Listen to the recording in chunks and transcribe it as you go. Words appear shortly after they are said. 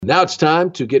Now it's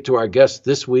time to get to our guest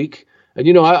this week. And,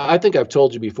 I think I've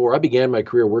told you before, I began my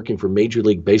career working for Major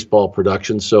League Baseball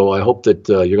production. So I hope that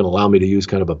you're going to allow me to use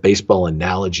kind of a baseball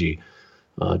analogy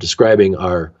describing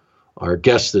our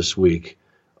guest this week.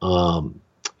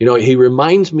 He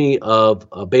reminds me of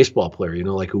a baseball player,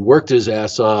 like who worked his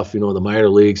ass off, in the minor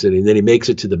leagues. And then he makes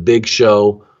it to the big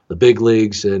show, the big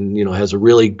leagues, and, has a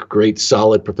really great,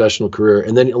 solid professional career.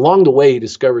 And then along the way, he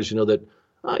discovers, that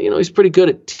he's pretty good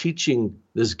at teaching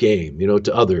this game,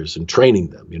 to others and training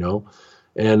them,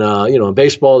 And, in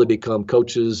baseball, they become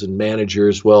coaches and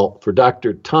managers. Well, for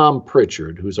Dr. Tom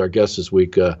Prichard, who's our guest this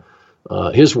week,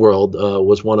 his world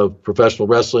was one of professional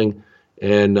wrestling.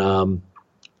 And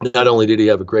not only did he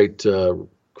have a great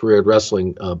career at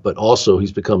wrestling, but also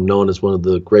he's become known as one of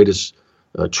the greatest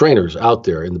trainers out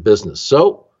there in the business.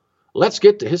 So let's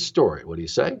get to his story. What do you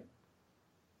say?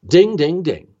 Ding, ding,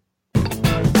 ding.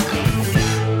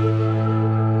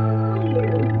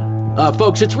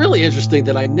 Folks, it's really interesting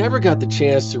that I never got the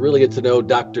chance to really get to know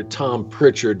Dr. Tom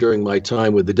Prichard during my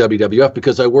time with the WWF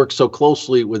because I worked so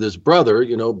closely with his brother,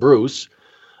 Bruce.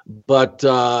 But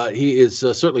he is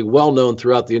certainly well known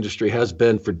throughout the industry, has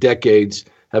been for decades,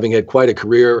 having had quite a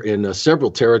career in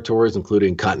several territories,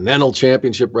 including Continental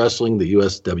Championship Wrestling, the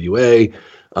USWA,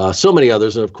 so many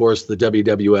others, and of course the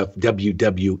WWF,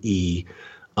 WWE.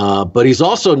 But he's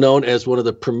also known as one of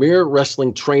the premier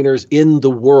wrestling trainers in the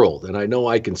world. And I know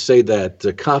I can say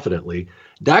that confidently.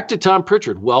 Dr. Tom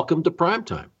Prichard, welcome to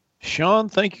Primetime. Sean,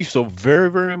 thank you so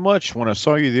very, very much. When I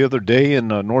saw you the other day in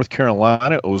North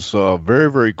Carolina, it was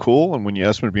very, very cool. And when you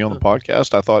asked me to be on the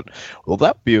podcast, I thought, well,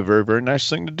 that'd be a very, very nice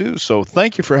thing to do. So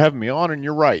thank you for having me on. And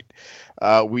you're right.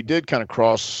 We did kind of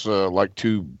cross like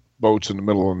two boats in the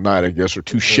middle of the night, I guess, or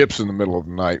two ships in the middle of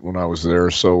the night when I was there.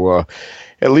 So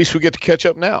at least we get to catch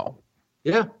up now.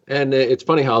 Yeah. And it's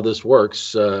funny how this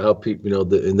works, how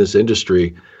people, in this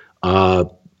industry,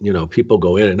 people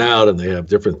go in and out and they have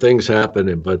different things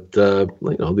happen. But,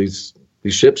 these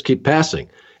ships keep passing.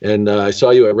 And I saw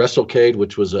you at WrestleCade,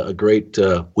 which was a great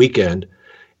weekend.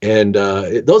 And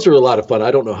those are a lot of fun.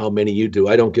 I don't know how many you do.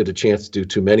 I don't get a chance to do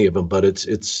too many of them, but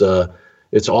it's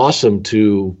awesome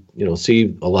to,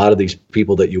 see a lot of these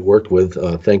people that you worked with.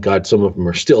 Thank God some of them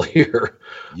are still here.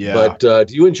 Yeah. But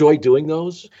do you enjoy doing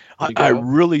those? I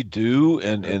really do.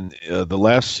 And the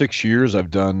last 6 years, I've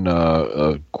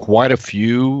done quite a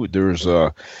few. There's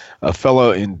a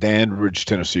fellow in Danbridge,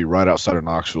 Tennessee, right outside of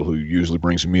Knoxville, who usually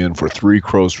brings me in for Three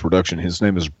Crows production. His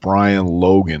name is Brian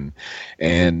Logan.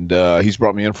 And he's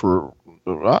brought me in for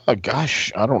I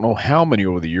don't know how many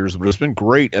over the years, but it's been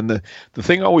great. And the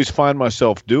thing I always find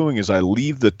myself doing is I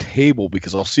leave the table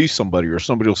because I'll see somebody or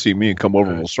somebody will see me and come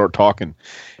over and we'll start talking.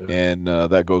 And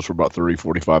that goes for about 30,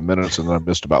 45 minutes. And then I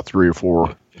missed about 3 or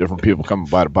 4 different people coming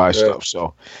by to buy stuff.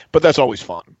 So, but that's always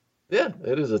fun. Yeah,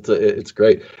 it is. It's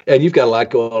great. And you've got a lot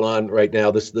going on right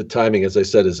now. The timing, as I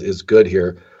said, is good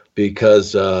here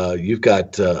because you've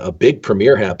got a big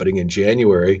premiere happening in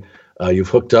January. You've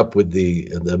hooked up with the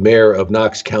mayor of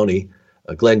Knox County,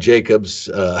 Glenn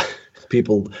Jacobs.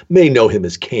 People may know him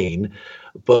as Kane,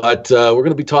 but we're going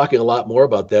to be talking a lot more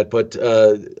about that. But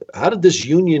how did this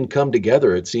union come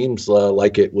together? It seems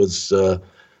like it was,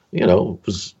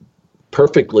 was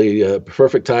perfect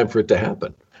time for it to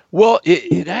happen. Well,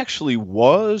 it actually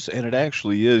was, and it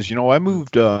actually is. I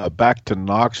moved back to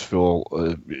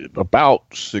Knoxville about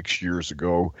 6 years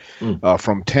ago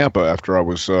from Tampa after I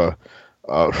was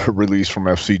released from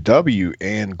FCW,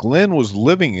 and Glenn was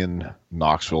living in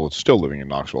Knoxville. It's still living in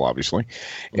Knoxville, obviously.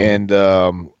 And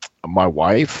my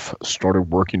wife started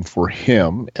working for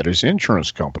him at his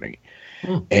insurance company.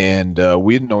 And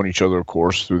we had known each other, of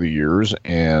course, through the years,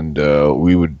 and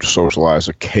we would socialize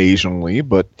occasionally.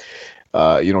 But,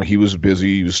 he was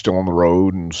busy. He was still on the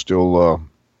road and still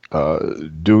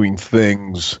doing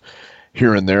things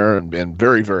here and there and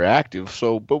very, very active.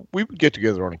 So, but we would get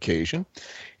together on occasion.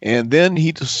 And then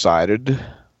he decided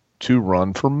to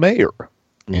run for mayor.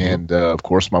 And, of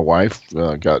course, my wife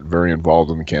got very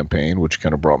involved in the campaign, which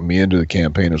kind of brought me into the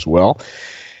campaign as well.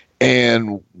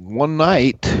 And one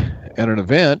night at an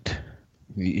event,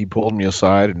 he pulled me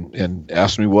aside and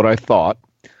asked me what I thought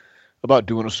about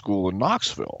doing a school in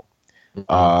Knoxville.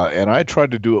 And I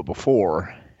tried to do it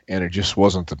before, and it just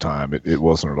wasn't the time. It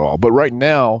wasn't at all. But right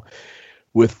now,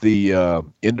 with the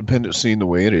independent scene the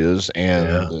way it is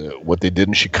and what they did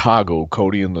in Chicago,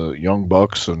 Cody and the Young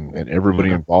Bucks and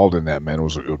everybody involved in that, man, it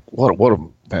was what a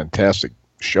fantastic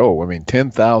show. I mean,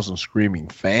 10,000 screaming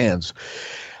fans,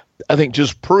 I think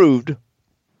just proved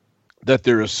that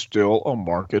there is still a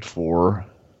market for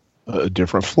a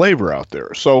different flavor out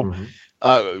there. So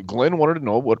Glenn wanted to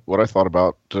know what I thought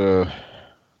about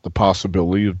the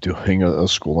possibility of doing a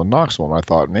school in Knoxville. And I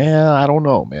thought, man, I don't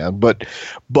know, man. But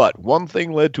one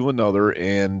thing led to another,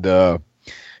 and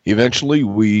eventually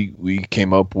we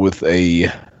came up with a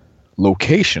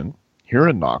location here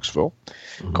in Knoxville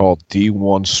called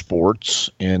D1 Sports,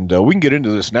 and we can get into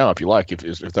this now if you like,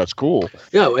 if that's cool.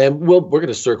 Yeah, and we're going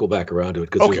to circle back around to it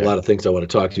because there's a lot of things I want to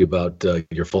talk to you about,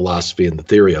 your philosophy and the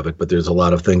theory of it, but there's a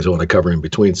lot of things I want to cover in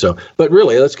between. So, but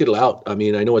really, let's get it out. I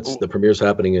mean, I know the premiere's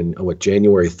happening in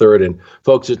January 3rd, and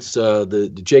folks, it's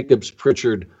the Jacobs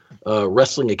Prichard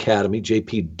Wrestling Academy,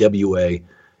 JPWA,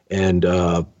 and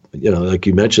like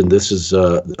you mentioned, this is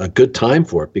a good time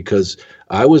for it because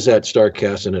I was at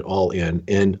StarCast and at All In,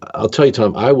 and I'll tell you,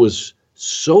 Tom, I was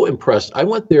so impressed. I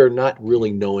went there not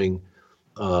really knowing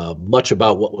much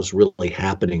about what was really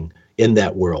happening in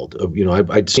that world.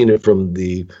 I'd seen it from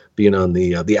being on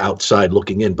the outside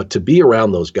looking in, but to be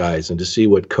around those guys and to see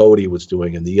what Cody was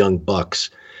doing and the Young Bucks,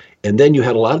 and then you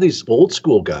had a lot of these old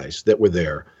school guys that were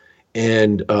there.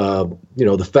 And,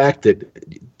 the fact that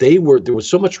there was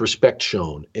so much respect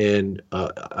shown. And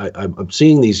I'm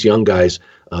seeing these young guys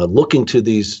looking to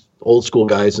these old school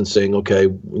guys and saying, okay,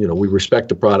 we respect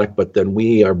the product, but then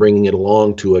we are bringing it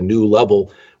along to a new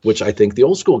level, which I think the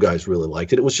old school guys really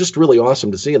liked. And it was just really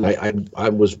awesome to see. And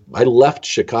I left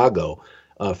Chicago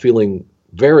feeling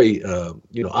very,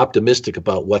 optimistic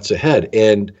about what's ahead.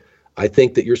 And I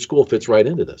think that your school fits right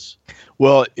into this.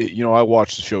 Well, I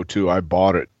watched the show too. I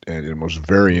bought it and was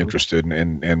very interested,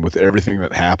 and with everything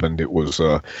that happened, it was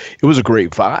a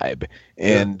great vibe.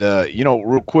 And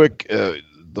real quick,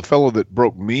 the fellow that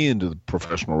broke me into the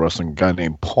professional wrestling, a guy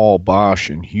named Paul Boesch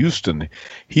in Houston,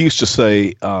 he used to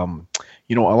say, I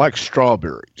like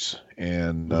strawberries,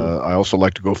 and I also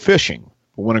like to go fishing.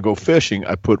 But when I go fishing,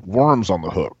 I put worms on the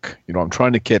hook. I'm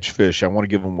trying to catch fish. I want to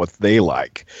give them what they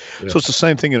like. Yeah. So it's the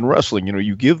same thing in wrestling.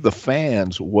 You give the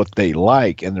fans what they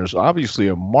like, and there's obviously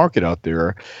a market out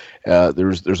there.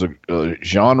 There's a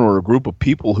genre or a group of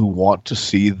people who want to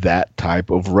see that type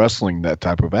of wrestling, that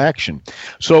type of action.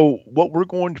 So what we're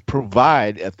going to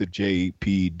provide at the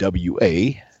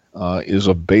JPWA is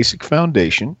a basic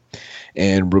foundation,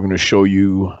 and we're going to show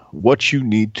you what you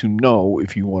need to know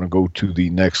if you want to go to the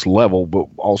next level, but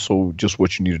also just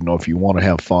what you need to know if you want to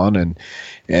have fun and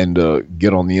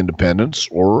get on the independents,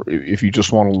 or if you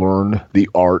just want to learn the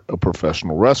art of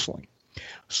professional wrestling.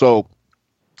 So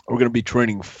we're going to be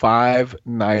training 5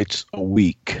 nights a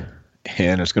week,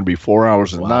 and it's going to be 4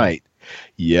 hours a night.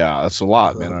 Yeah, that's a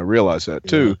lot, man. I realize that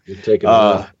too. You're taking a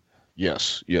lot.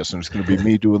 Yes, and it's going to be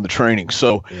me doing the training.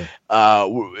 So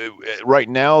right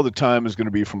now the time is going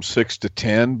to be from 6 to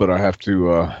 10, but I have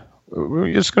to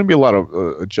it's going to be a lot of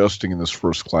adjusting in this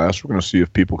first class. We're going to see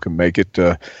if people can make it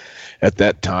at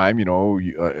that time.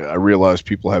 I realize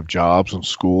people have jobs and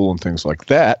school and things like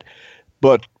that,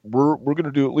 but we're going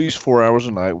to do at least 4 hours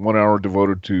a night, 1 hour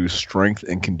devoted to strength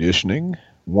and conditioning,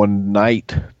 1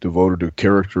 night devoted to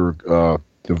character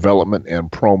development and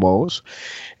promos,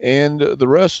 and the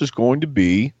rest is going to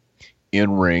be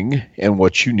in ring and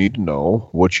what you need to know,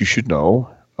 what you should know,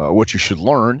 what you should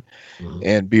learn,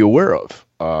 and be aware of.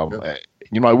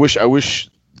 I wish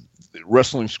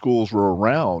wrestling schools were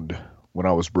around when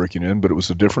I was breaking in, but it was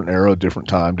a different era, different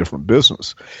time, different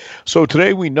business. So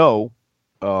today we know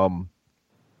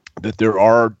that there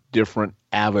are different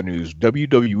avenues.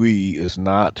 WWE is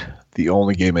not the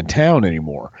only game in town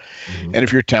anymore. And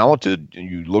if you're talented and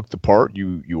you look the part,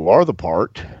 you are the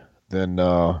part, then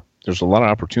there's a lot of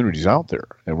opportunities out there.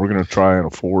 And we're going to try and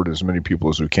afford as many people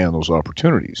as we can those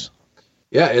opportunities.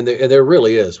 Yeah, and there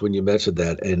really is when you mentioned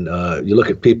that. And you look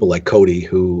at people like Cody,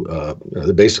 who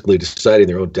they're basically deciding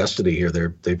their own destiny here.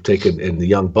 They've taken in the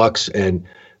Young Bucks, and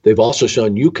they've also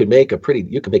shown you can make a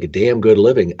damn good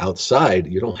living outside.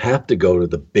 You don't have to go to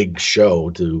the big show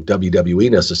to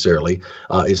WWE necessarily.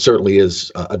 It certainly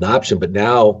is an option, but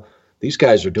now these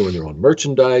guys are doing their own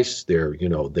merchandise.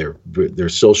 They're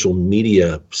social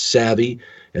media savvy,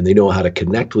 and they know how to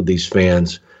connect with these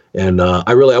fans. And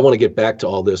I want to get back to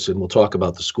all this, and we'll talk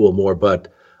about the school more.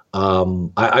 But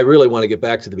I really want to get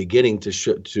back to the beginning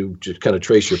to kind of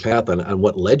trace your path on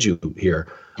what led you here.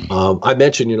 I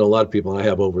mentioned, a lot of people, and I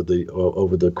have over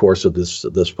the course of this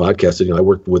podcast. I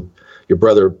worked with your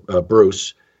brother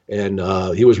Bruce, and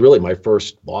he was really my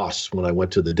first boss when I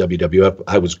went to the WWF.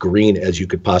 I was green as you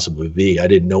could possibly be. I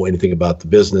didn't know anything about the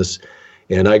business,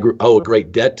 and I owe a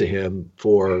great debt to him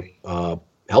for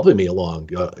helping me along,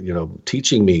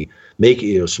 teaching me,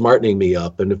 smartening me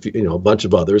up, and a bunch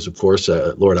of others, of course,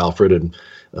 Lord Alfred and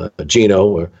Gino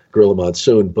or Gorilla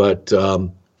Monsoon. But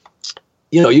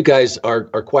you guys are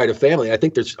quite a family. I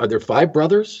think are there 5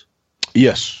 brothers?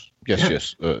 Yes.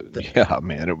 Yes. Yeah,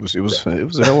 man. It was a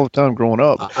hell of a time growing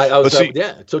up. I was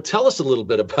yeah. So tell us a little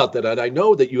bit about that. And I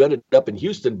know that you ended up in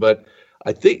Houston, but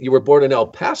I think you were born in El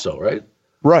Paso, right?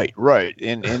 Right.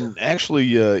 And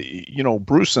actually,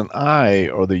 Bruce and I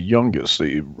are the youngest.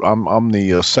 I'm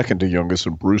the second to youngest,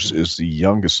 and Bruce is the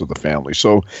youngest of the family.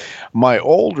 So, my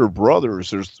older brothers,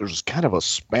 there's kind of a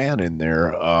span in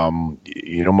there.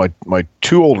 My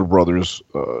two older brothers,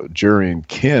 Jerry and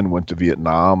Ken, went to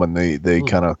Vietnam, and they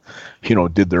kind of,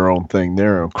 did their own thing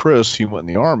there. And Chris, he went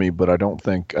in the Army, but I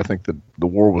think that the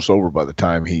war was over by the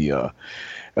time he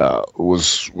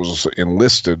was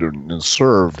enlisted and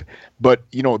served. But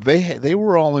they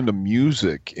were all into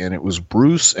music, and it was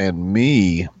Bruce and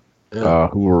me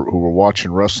who were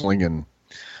watching wrestling and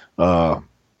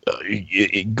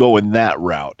going that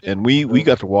route. And we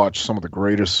got to watch some of the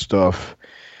greatest stuff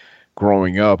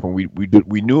growing up, and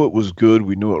we knew it was good.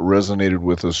 We knew it resonated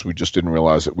with us. We just didn't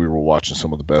realize that we were watching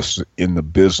some of the best in the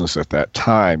business at that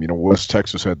time. West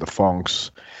Texas had the Funks,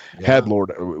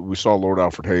 we saw Lord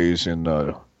Alfred Hayes in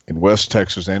West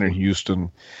Texas and in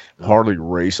Houston, Harley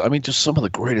Race. I mean, just some of the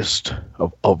greatest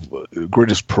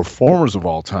greatest performers of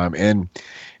all time. And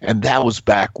that was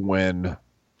back when,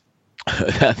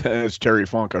 as Terry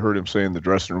Funk, I heard him say in the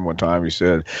dressing room one time, he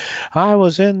said, "I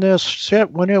was in this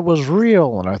set when it was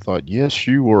real." And I thought, yes,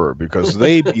 you were, because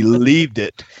they believed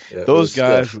it. Those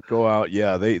guys would go out.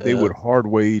 They would hard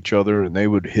way each other, and they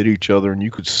would hit each other, and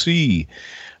you could see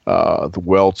the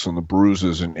welts and the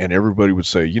bruises, and everybody would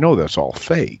say, that's all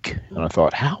fake. And I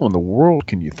thought, how in the world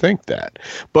can you think that?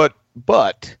 But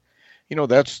that's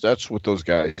what those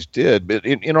guys did. But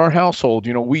in our household,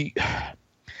 we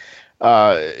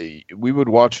would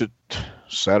watch it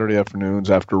Saturday afternoons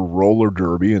after roller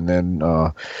derby, and then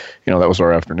that was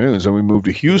our afternoons. And we moved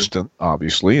to Houston,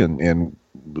 obviously, and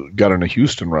got into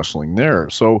Houston wrestling there.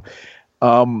 So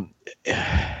growing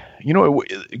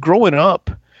up,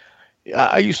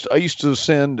 I used to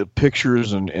send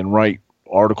pictures and write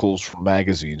articles from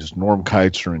magazines. Norm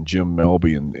Keitzer and Jim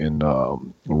Melby and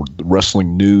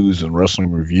Wrestling News and Wrestling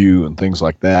Review and things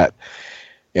like that.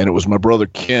 And it was my brother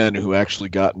Ken who actually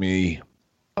got me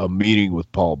a meeting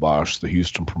with Paul Boesch, the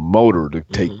Houston promoter, to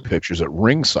take pictures at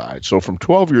ringside. So from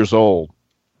 12 years old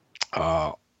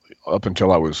up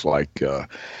until I was like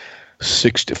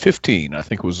 15, I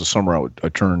think it was the summer I was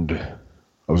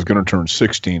going to turn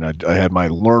 16. I had my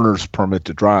learner's permit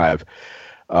to drive.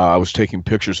 I was taking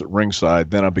pictures at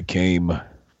ringside. Then I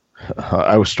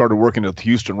started working at the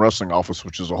Houston wrestling office,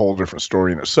 which is a whole different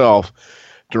story in itself,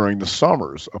 during the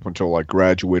summers up until I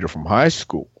graduated from high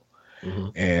school.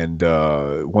 And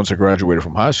once I graduated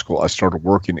from high school, I started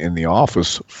working in the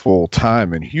office full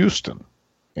time in Houston.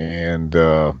 And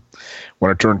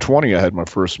when I turned 20, I had my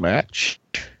first match.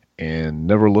 And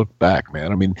never looked back,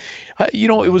 man. I mean,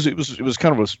 it was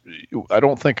kind of I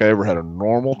don't think I ever had a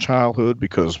normal childhood,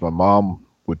 because my mom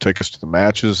would take us to the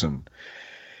matches, and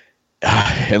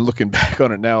looking back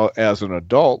on it now as an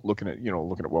adult, looking at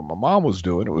what my mom was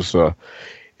doing, it was a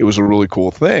really cool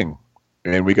thing,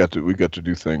 and we got to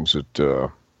do things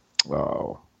that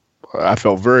I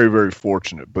felt very, very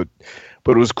fortunate, but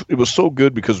it was so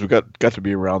good because we got to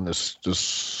be around this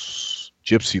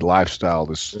gypsy lifestyle,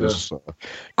 this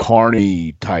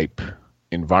carny type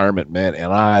environment, man,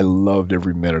 and I loved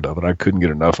every minute of it. I couldn't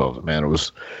get enough of it, man. It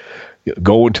was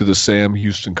going to the Sam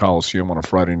Houston Coliseum on a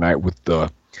Friday night with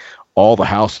all the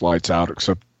house lights out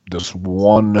except this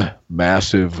one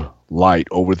massive light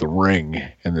over the ring,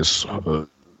 and this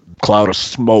cloud of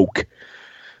smoke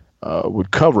would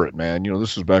cover it, man.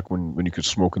 This is back when you could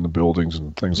smoke in the buildings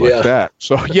and things like that.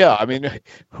 So I mean,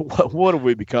 what have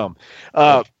we become?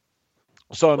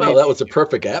 So that was a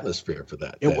perfect atmosphere for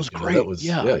that. It was great. That was,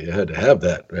 you had to have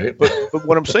that, right? But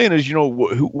what I'm saying is,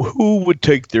 who would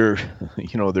take their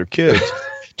kids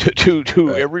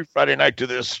to every Friday night to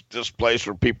this place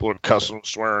where people are cussing and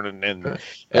swearing and a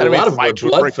lot of them were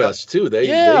blood fests too. They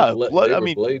were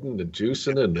blading and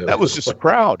juicing, and that was just a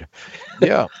crowd.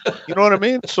 Yeah, you know what I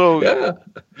mean. So a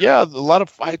lot of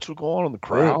fights would go on in the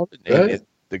crowd and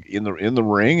in the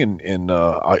ring, and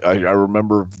I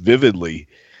remember vividly.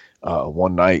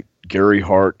 One night, Gary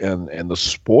Hart and the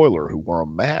Spoiler, who wore a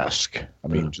mask. I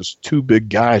mean, just two big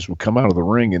guys would come out of the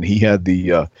ring, and he had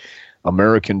the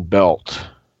American belt,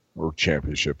 or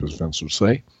championship, as Vince would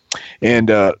say. And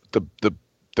the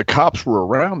cops were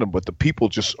around him, but the people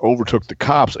just overtook the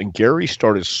cops, and Gary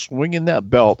started swinging that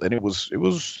belt, and it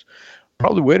was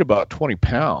probably weighed about 20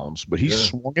 pounds, but he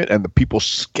swung it, and the people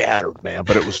scattered, man.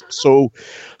 But it was so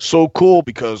cool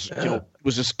because it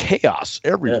was just chaos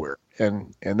everywhere.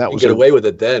 And that was get away with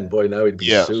it then. Boy, now he'd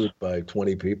be sued by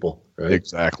 20 people, right?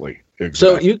 Exactly.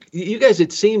 Exactly. So you guys,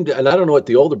 it seemed, and I don't know what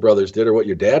the older brothers did or what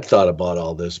your dad thought about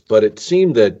all this, but it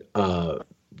seemed that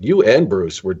you and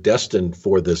Bruce were destined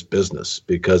for this business,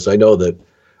 because I know that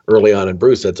early on in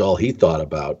Bruce, that's all he thought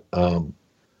about.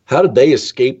 How did they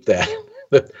escape that?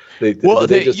 Did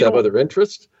they just have other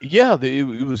interests? Yeah,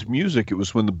 it was music. It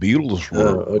was when the Beatles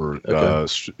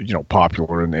were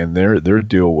popular, and their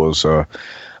deal was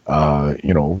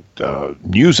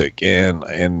music.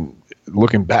 And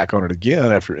looking back on it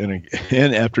again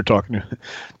after talking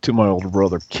to my older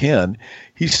brother Ken,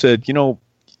 he said,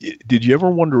 did you ever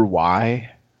wonder why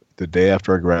the day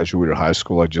after I graduated high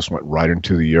school I just went right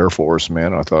into the Air Force,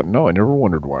 man? I thought, no, I never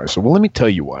wondered why. So, well, let me tell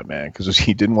you why, man, because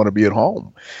he didn't want to be at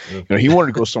home. He wanted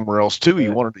to go somewhere else too. He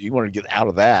wanted to get out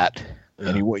of that.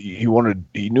 And he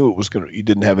knew it was going to, he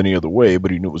didn't have any other way,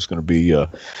 but he knew it was going to be,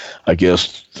 I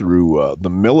guess, through the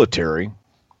military.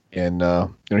 And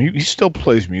he still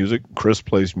plays music. Chris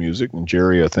plays music, and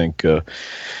Jerry, I think,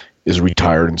 is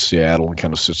retired in Seattle and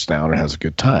kind of sits down and has a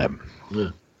good time. Yeah.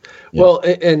 Well,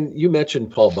 and you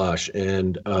mentioned Paul Boesch,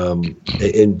 and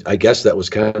I guess that was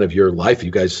kind of your life.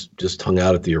 You guys just hung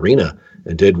out at the arena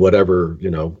and did whatever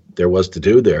there was to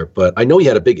do there. But I know he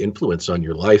had a big influence on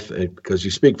your life, because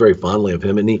you speak very fondly of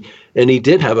him, and he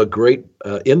did have a great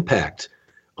impact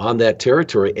on that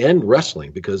territory and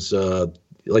wrestling, because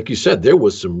like you said, there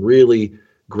was some really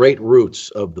great roots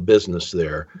of the business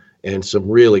there, and some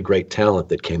really great talent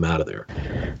that came out of there.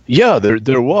 Yeah,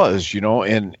 there was,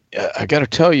 and I got to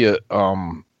tell you,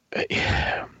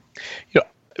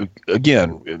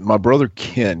 again, my brother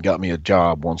Ken got me a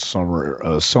job one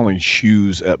summer selling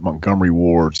shoes at Montgomery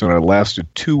Ward's, and I lasted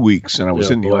 2 weeks, and I was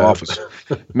in the office.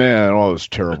 Man, it was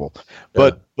terrible.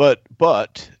 But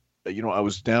I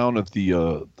was down at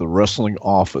the wrestling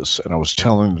office, and I was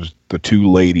telling the two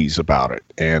ladies about it,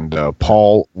 and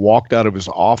Paul walked out of his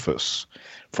office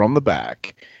from the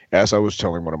back as I was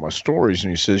telling one of my stories,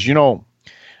 and he says,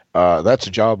 that's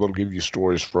a job that'll give you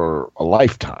stories for a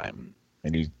lifetime.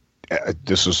 And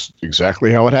this is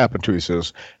exactly how it happened too. He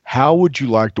says, how would you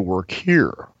like to work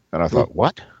here? And I thought,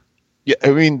 what? Yeah,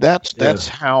 I mean, that's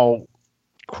how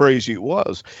crazy it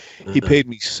was. He paid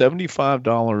me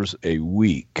 $75 a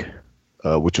week,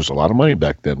 which was a lot of money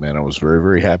back then, man. I was very,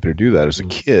 very happy to do that as a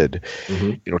kid,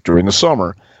 during the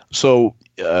summer. So,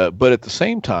 but at the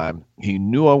same time, he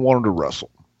knew I wanted to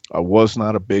wrestle. I was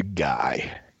not a big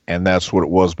guy, and that's what it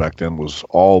was back then, was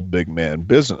all big man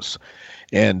business.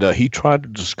 And he tried to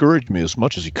discourage me as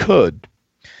much as he could,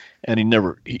 and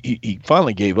he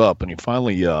finally gave up, and he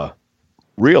finally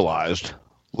realized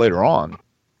later on,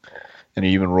 and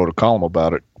he even wrote a column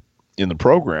about it in the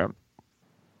program,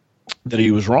 that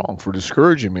he was wrong for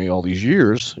discouraging me all these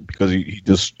years, because he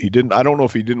didn't, I don't know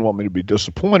if he didn't want me to be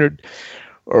disappointed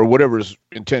or whatever his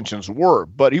intentions were,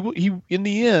 but he in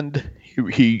the end,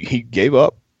 he gave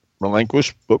up,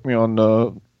 relinquished, booked me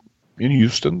on in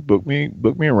Houston, booked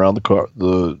me around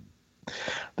the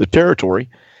territory,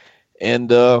 and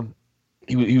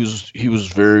he was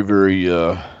very, very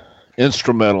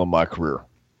instrumental in my career,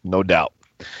 no doubt.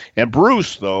 And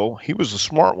Bruce, though, he was a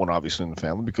smart one, obviously, in the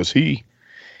family, because he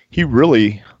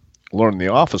really learned the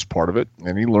office part of it,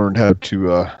 and he learned how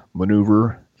to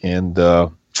maneuver and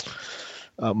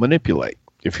manipulate,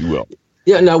 if you will.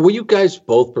 Yeah. Now, were you guys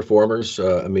both performers?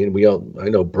 I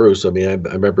know Bruce. I mean, I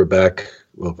remember back,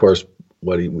 well, of course,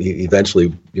 what he eventually,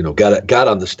 got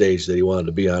on the stage that he wanted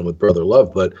to be on with Brother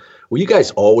Love. But were you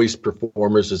guys always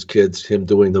performers as kids? Him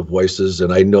doing the voices,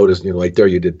 and I noticed, like there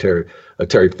you did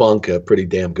Terry Funk, a pretty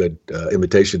damn good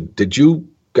imitation. Did you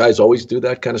guys always do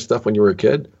that kind of stuff when you were a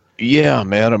kid? Yeah,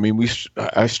 man. I mean,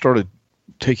 I started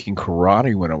taking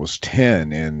karate when I was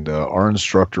 10, and our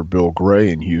instructor Bill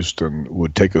Gray in Houston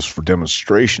would take us for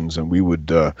demonstrations, and we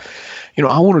would I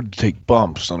wanted to take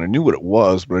bumps, and I knew what it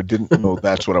was, but I didn't know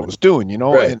that's what I was doing,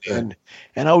 Right, and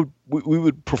we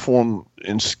would perform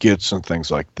in skits and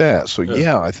things like that. So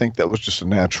yeah, I think that was just a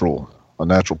natural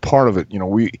part of it.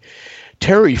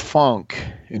 Terry Funk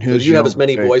in his. Did you have as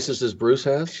many voices as Bruce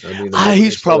has? I mean,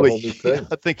 he's probably.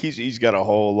 I think he's got a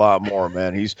whole lot more,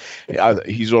 man. He's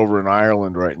over in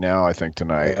Ireland right now, I think,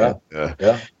 tonight.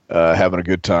 Having a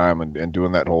good time and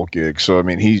doing that whole gig. So I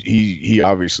mean, he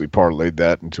obviously parlayed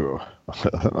that into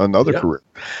another career.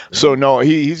 So no,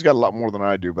 he's got a lot more than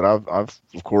I do. But I've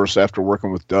of course, after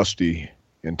working with Dusty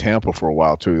in Tampa for a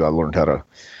while too, I learned how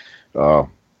to.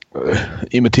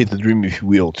 Imitate the dream, if you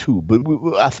will, too. But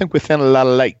I think we found a lot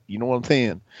of light. You know what I'm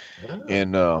saying? Yeah.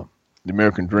 And the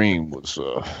American Dream was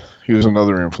he was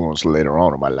another influence later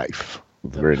on in my life.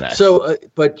 Very nice. So,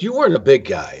 but you weren't a big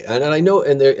guy, and I know,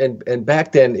 and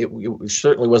back then it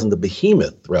certainly wasn't the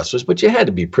behemoth wrestlers, but you had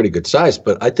to be pretty good size.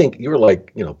 But I think you were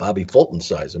like, Bobby Fulton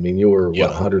size. I mean, you were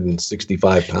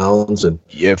 165 pounds, and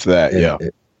if that,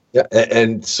 yeah.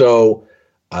 And so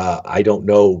I don't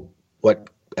know what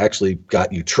actually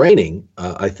got you training.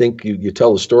 I think you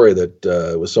tell the story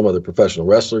that with some other professional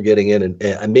wrestler getting in,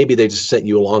 and maybe they just sent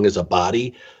you along as a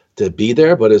body to be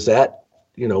there. But is that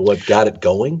what got it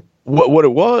going? What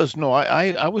it was? No,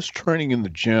 I was training in the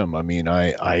gym. I mean,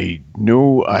 I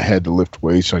knew I had to lift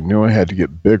weights. I knew I had to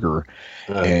get bigger,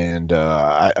 and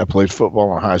I played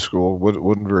football in high school.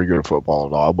 wasn't very good at football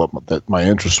at all, but my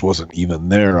interest wasn't even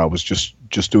there. I was just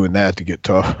doing that to get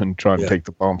tough and trying to take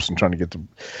the bumps and trying to get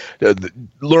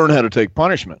learn how to take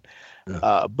punishment.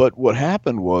 Yeah. But what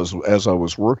happened was, as I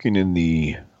was working in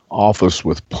the office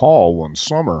with Paul one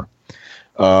summer,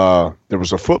 there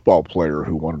was a football player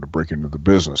who wanted to break into the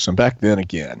business. And back then,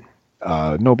 again,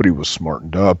 nobody was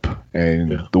smartened up.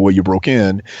 And the way you broke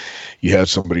in, you had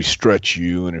somebody stretch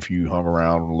you. And if you hung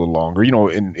around a little longer,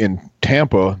 in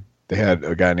Tampa, they had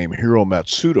a guy named Hiro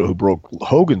Matsuda who broke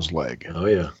Hogan's leg. Oh,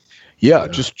 yeah. Yeah,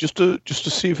 just to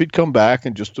see if he'd come back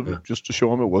and just to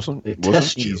show him it wasn't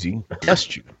easy.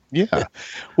 Test you. Yeah.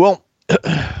 Well,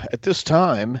 at this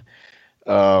time,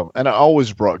 and I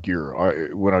always brought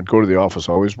gear. When I'd go to the office,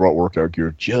 I always brought workout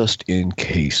gear just in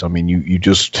case. I mean,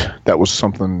 that was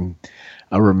something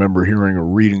I remember hearing or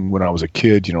reading when I was a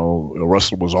kid. A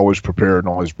wrestler was always prepared and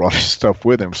always brought his stuff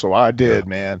with him. So I did,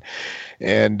 man.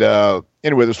 And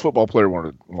anyway, this football player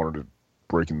wanted to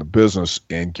break in the business,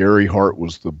 and Gary Hart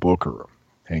was the booker.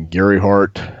 And Gary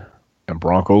Hart and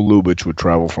Bronco Lubitsch would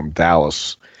travel from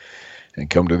Dallas and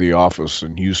come to the office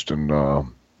in Houston,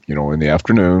 in the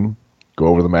afternoon, go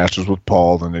over the matches with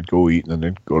Paul, then they'd go eat, and then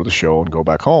they'd go to the show and go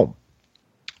back home.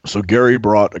 So Gary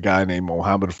brought a guy named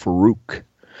Mohammed Farouk,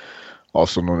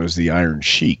 also known as the Iron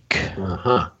Sheik,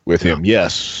 with him.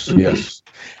 Yes.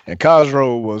 And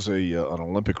Khosrow was an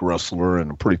Olympic wrestler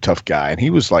and a pretty tough guy, and he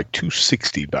was like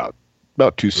 260, about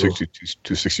 260,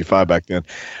 265 back then.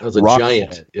 That was a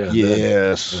giant. Yeah.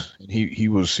 Yes. And he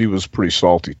was pretty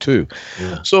salty too.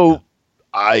 Yeah. So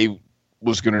I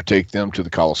was going to take them to the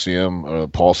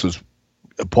Coliseum.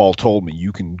 Paul told me,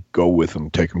 you can go with them,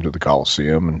 take them to the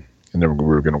Coliseum, and then we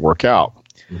were going to work out.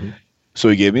 Mm-hmm. So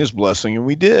he gave me his blessing, and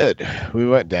we did. We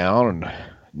went down, and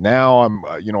now I'm,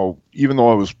 even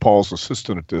though I was Paul's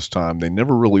assistant at this time, they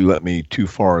never really let me too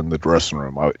far in the dressing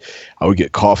room. I would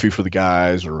get coffee for the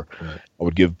guys, or I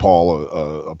would give Paul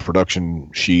a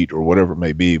production sheet or whatever it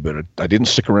may be, but I didn't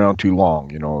stick around too long,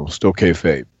 still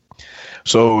kayfabe.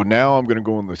 So now I'm going to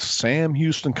go in the Sam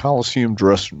Houston Coliseum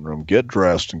dressing room, get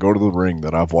dressed, and go to the ring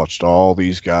that I've watched all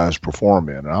these guys perform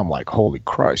in. And I'm like, holy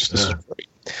Christ, this is great.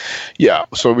 Yeah,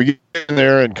 so we get in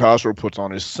there, and Khosrow puts on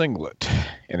his singlet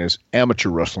and his amateur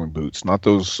wrestling boots, not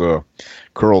those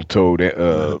curled-toed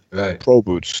pro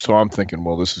boots. So I'm thinking,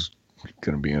 well, this is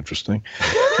going to be interesting.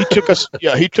 He took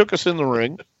us in the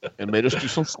ring and made us do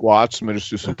some squats, made us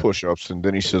do some push-ups, and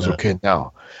then he says, okay,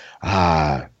 now,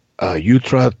 you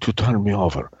try to turn me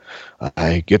over.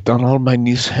 I get down on my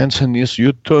knees, hands and knees.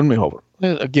 You turn me over.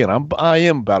 Again, I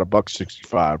am about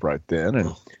 $165 right then,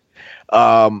 and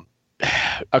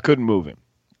I couldn't move him.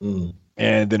 Mm.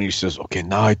 And then he says, "Okay,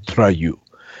 now I try you."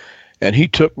 And he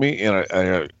took me, and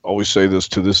I always say this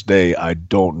to this day. I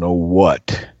don't know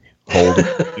what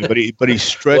but he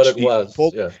stretched.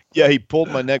 He pulled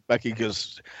my neck back. He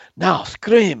goes, "Now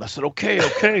scream." I said, "Okay."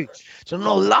 He said,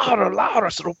 "No, louder." I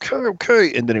said,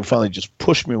 "Okay." And then he finally just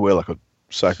pushed me away like a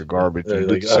sack of garbage. And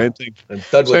did the same thing.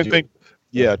 Same thing.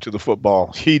 Yeah, to the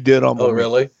football. He did on my. Oh,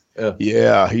 really?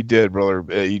 Yeah, he did, brother.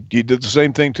 He did the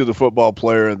same thing to the football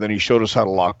player, and then he showed us how to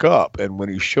lock up. And when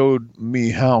he showed me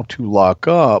how to lock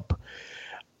up,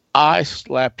 I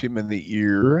slapped him in the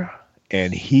ear,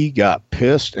 and he got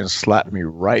pissed and slapped me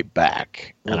right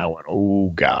back. And I went, "Oh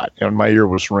God!" And my ear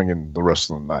was ringing the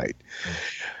rest of the night.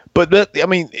 But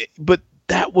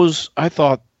that was, I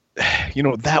thought,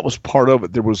 that was part of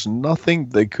it. There was nothing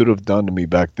they could have done to me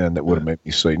back then that would have made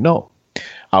me say no.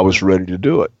 I was ready to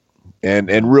do it.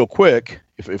 And real quick,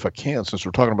 if I can, since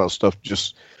we're talking about stuff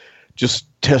just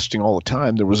testing all the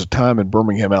time, there was a time in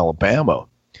Birmingham, Alabama,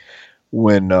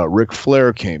 when Ric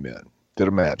Flair came in, did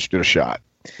a shot,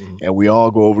 and we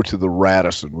all go over to the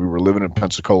Radisson. We were living in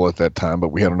Pensacola at that time, but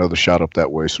we had another shot up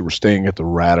that way, so we're staying at the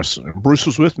Radisson. And Bruce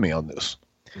was with me on this.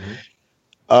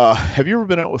 Have you ever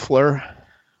been out with Flair?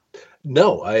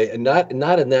 No, not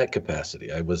in that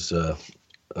capacity. I was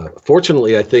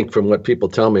fortunately, I think, from what people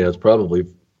tell me, I was probably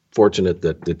fortunate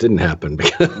that it didn't happen,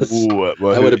 because I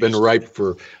would have been ripe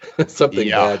for something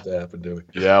bad to happen to me.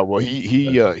 Yeah, well,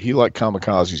 he liked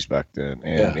kamikazes back then,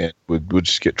 and would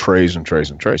just get trays and trays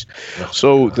and trays.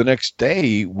 So the next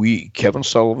day, Kevin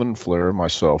Sullivan, Flair, and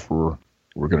myself were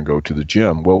going to go to the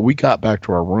gym. Well, we got back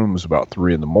to our rooms about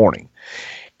 3 a.m,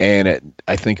 and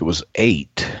I think it was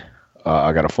 8.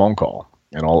 I got a phone call.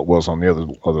 And all it was on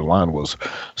the other line was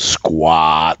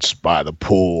squats by the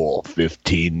pool,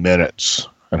 15 minutes,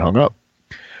 and hung up.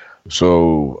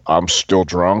 So I'm still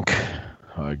drunk.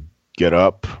 I get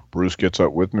up. Bruce gets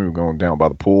up with me. We're going down by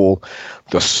the pool.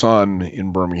 The sun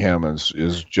in Birmingham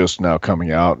is just now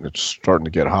coming out, and it's starting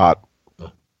to get hot.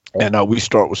 And we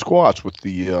start with squats with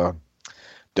the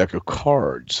deck of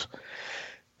cards.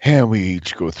 And we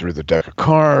each go through the deck of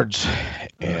cards.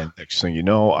 And next thing you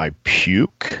know, I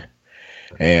puke.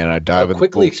 And I dive in.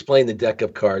 Quickly explain the deck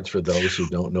of cards for those who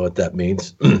don't know what that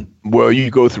means. Well, you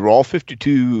go through all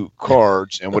 52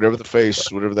 cards, and whatever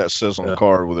that says on the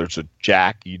card, whether it's a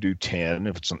jack, you do 10.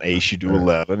 If it's an ace, you do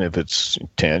 11. If it's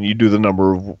 10, you do the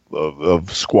number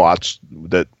of squats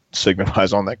that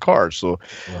signifies on that card. So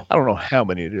I don't know how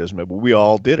many it is, maybe we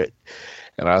all did it.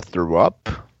 And I threw up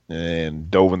and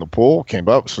dove in the pool, came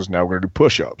up, says, now we're going to do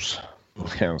push-ups.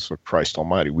 And so, Christ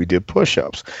almighty, we did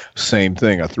push-ups. Same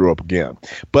thing. I threw up again.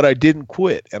 But I didn't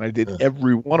quit, and I did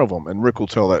every one of them. And Rick will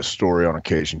tell that story on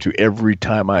occasion, too. Every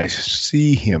time I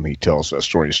see him, he tells that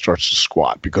story. He starts to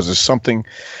squat because it's something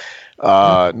we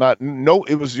were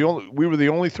the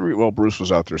only 3. Well, Bruce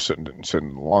was out there sitting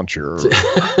in the lawn chair.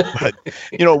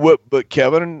 But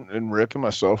Kevin and Rick and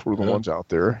myself were the ones out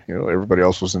there. Everybody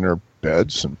else was in their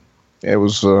beds, and it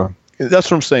was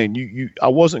that's what I'm saying. I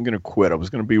wasn't going to quit. I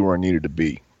was going to be where I needed to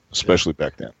be, especially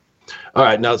back then. All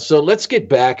right. Now, so let's get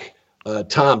back,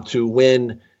 Tom, to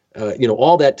when,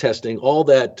 all that testing, all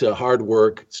that hard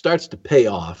work starts to pay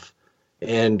off,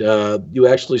 and you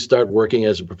actually start working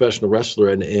as a professional wrestler.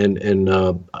 And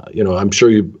I'm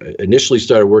sure you initially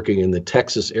started working in the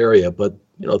Texas area, but,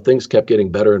 things kept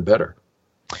getting better and better.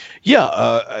 Yeah.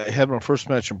 I had my first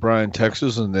match in Bryan,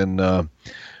 Texas, and then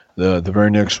the very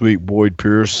next week, Boyd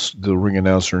Pierce, the ring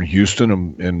announcer in Houston,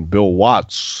 and Bill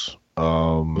Watts,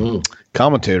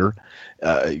 commentator,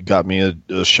 got me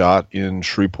a shot in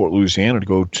Shreveport, Louisiana, to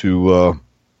go to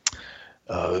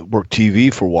work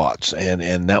TV for Watts,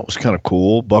 and that was kind of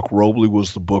cool. Buck Robley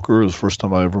was the booker. It was the first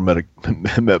time I ever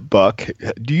met Buck.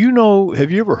 Have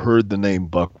you ever heard the name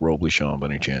Buck Robley, Sean, by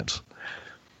any chance?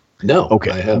 No.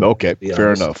 Okay. Okay.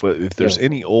 Fair enough. If there's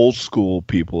any old school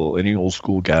people, any old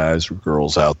school guys or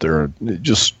girls out there,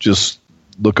 just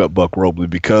look up Buck Robley,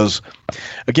 because,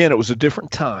 again, it was a different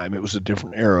time. It was a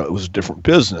different era. It was a different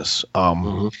business.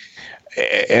 And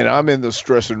I'm in this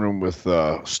dressing room with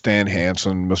Stan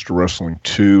Hansen, Mr. Wrestling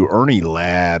 2, Ernie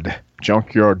Ladd,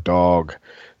 Junkyard Dog,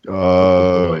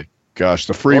 the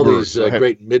Freebirds. All these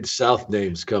great Mid-South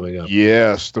names coming up.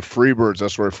 Yes, the Freebirds.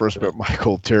 That's where I first met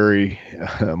Michael and Terry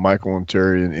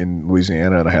in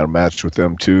Louisiana, and I had a match with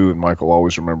them too. And Michael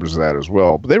always remembers that as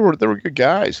well. But they were good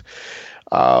guys.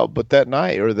 But that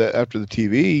night, after the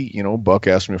TV, Buck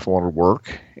asked me if I wanted to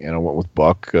work, and I went with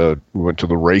Buck. We went to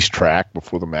the racetrack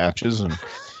before the matches and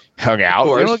hung out.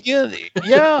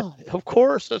 Of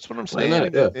course. That's what I'm saying.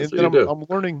 And then I'm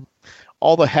learning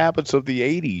all the habits of the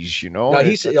 80s, Now,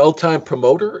 he's an old-time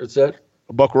promoter? Is that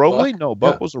Buck Robley? No,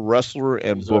 Buck was a wrestler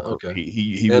and booker. Okay.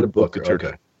 He would book the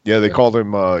territory. Okay. Yeah, they called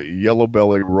him Yellow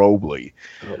Belly Robley.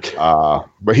 Okay.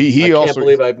 But he I can't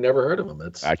believe I've never heard of him.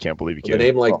 I can't believe you can't. A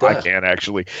name like that. I can't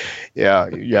actually. Yeah,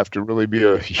 you have to really be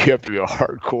a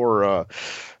hardcore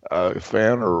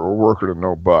fan or worker to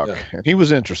know Buck. Yeah. And he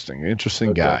was interesting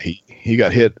guy. He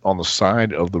got hit on the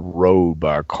side of the road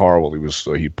by a car while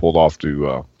he pulled off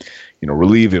to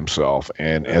relieve himself,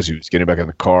 and as he was getting back in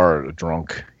the car, a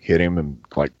drunk hit him, and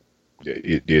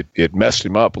it messed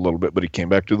him up a little bit, but he came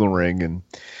back to the ring,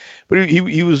 but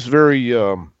he was very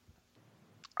some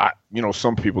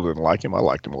people didn't like him. I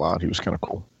liked him a lot. He was kind of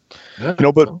cool. Yeah,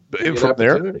 but from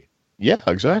there, yeah,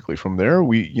 exactly. From there,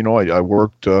 I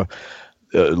worked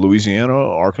Louisiana,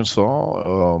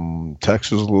 Arkansas,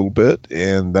 Texas a little bit,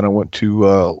 and then I went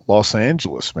to Los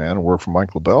Angeles, and worked for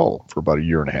Mike LaBelle for about a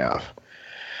year and a half.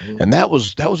 And that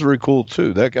was very cool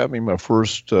too. That got me my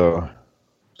first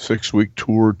 6-week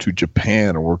tour to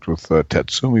Japan. I worked with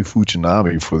Tatsumi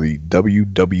Fujinami for the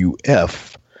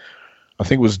WWF. I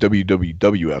think it was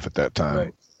WWF at that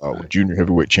time, Junior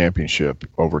Heavyweight Championship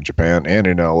over in Japan and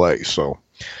in LA. So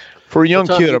for a young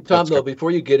kid, Tom, though,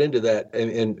 before you get into that,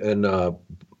 and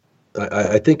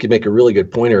I think you make a really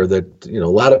good point here that a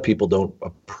lot of people don't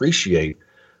appreciate.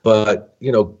 But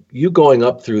you going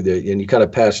up through and you kind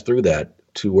of passed through that.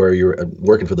 to where you're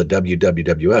working for the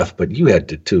WWF, but you had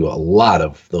to do a lot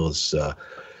of those,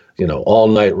 all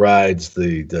night rides,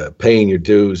 the paying your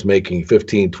dues, making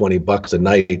 $15-20 a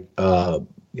night.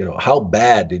 How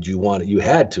bad did you want it? You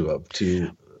had to have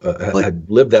had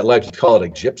lived that life. You call it a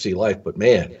gypsy life, but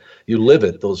man, you live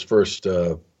it those first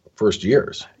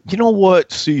years. You know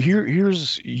what? See,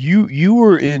 here's you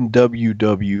were in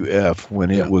WWF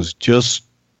when it was just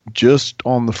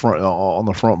on the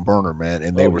front burner, man,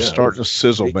 and they were starting to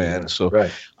sizzle, man. So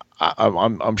right.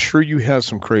 I'm sure you had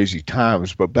some crazy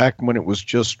times, but back when it was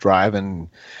just driving,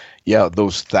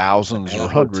 those thousands or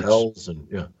hundreds,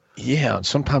 and and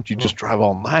sometimes you just drive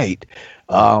all night.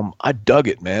 I dug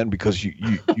it, man, because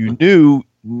you knew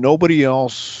nobody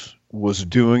else was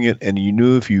doing it, and you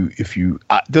knew if you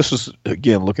this is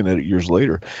again looking at it years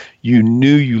later, you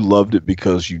knew you loved it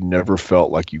because you never felt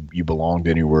like you belonged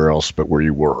anywhere else but where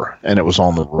you were, and it was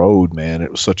on the road, man.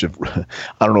 It was such a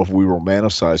I don't know if we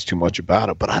romanticized too much about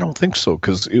it, but I don't think so,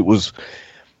 because it was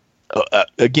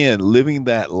again living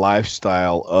that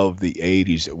lifestyle of the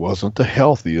 80s. It wasn't the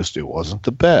healthiest, it wasn't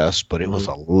the best, but it was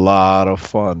a lot of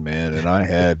fun, man, and I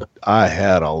had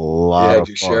a lot of fun.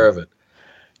 Your share of it.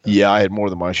 Yeah, I had more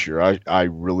than my share. I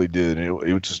really did. And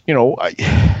it was just,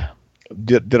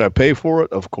 did I pay for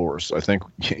it? Of course. I think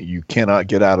you cannot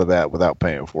get out of that without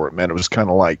paying for it, man. It was kind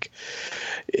of like,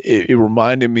 it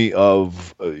reminded me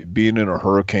of being in a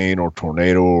hurricane or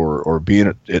tornado or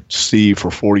being at sea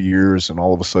for 40 years, and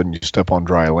all of a sudden you step on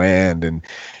dry land and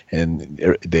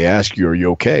they ask you, are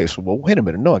you okay? So, well, wait a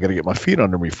minute. No, I got to get my feet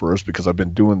under me first, because I've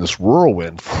been doing this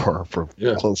whirlwind for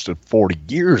close to 40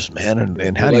 years, man.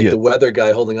 And how do you, the weather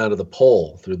guy holding onto the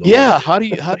pole through the water.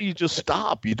 How do you just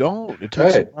stop? You don't. It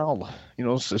takes a while.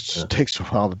 It takes a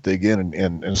while to dig in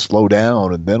and slow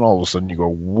down, and then all of a sudden you go,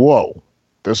 whoa,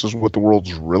 this is what the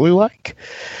world's really like.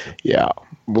 Yeah,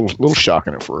 a little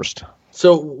shocking at first.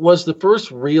 So was the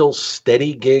first real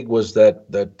steady gig, was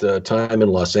that time in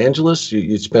Los Angeles?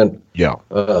 You spent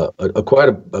quite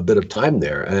a bit of time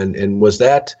there, and was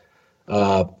that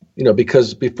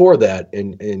because before that,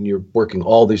 and you're working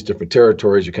all these different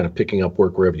territories, you're kind of picking up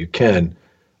work wherever you can.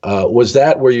 Was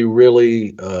that where you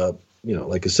really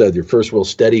like I said, your first real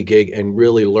steady gig, and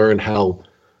really learn how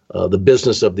the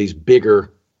business of these bigger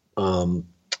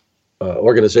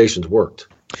organizations worked?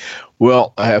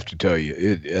 Well, I have to tell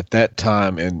you, at that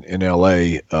time in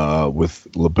L.A. With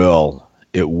LaBelle,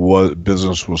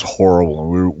 business was horrible, and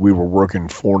we were working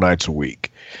 4 nights a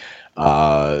week,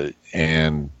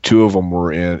 and 2 of them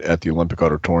were at the Olympic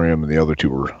Auditorium, and the other 2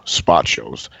 were spot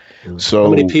shows. So how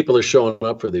many people are showing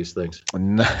up for these things?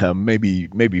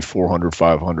 Maybe 400,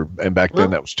 500, and back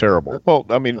then that was terrible. Well,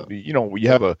 I mean, you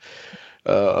have a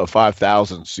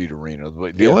 5,000 seat arena.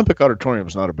 The Olympic Auditorium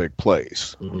is not a big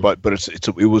place, but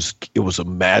it was a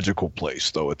magical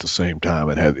place, though. At the same time,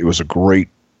 it was a great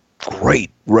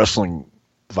wrestling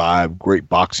vibe, great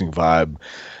boxing vibe.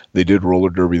 They did roller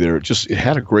derby there. It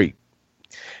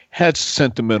had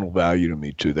sentimental value to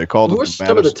me too. They called it. Who were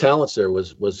some of the talents there?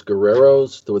 Was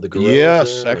Guerrero's? There were the Guerreros.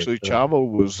 Yes, there? Actually, Chavo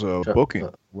was booking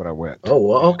when I went. Oh,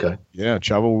 well, okay. Yeah,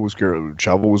 Chavo was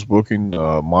booking.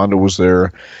 Mondo was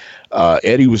there.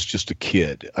 Eddie was just a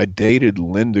kid. I dated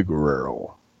Linda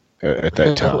Guerrero at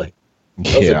that time. Really?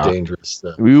 Those are dangerous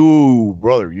stuff. Ooh,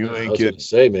 brother, you ain't kidding.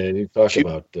 Say, man, you talk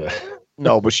about.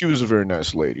 No, but she was a very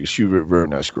nice lady. She was a very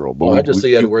nice girl. But I just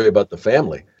think you had to worry about the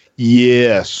family.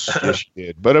 Yes, she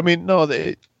did. But I mean, no,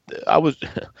 I was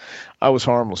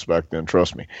harmless back then.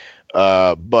 Trust me.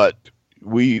 But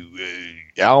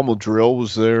Al Madrill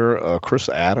was there. Chris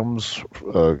Adams.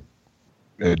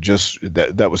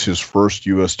 That was his first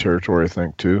U.S. territory, I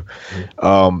think, too.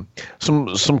 Some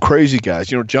crazy guys.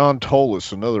 John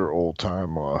Tolis, another old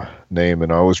time name,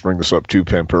 and I always bring this up too.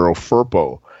 Pampero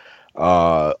Firpo,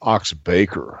 Ox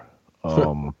Baker,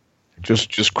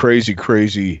 just crazy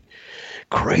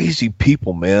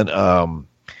people, man. I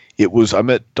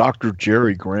met Dr.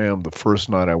 Jerry Graham the first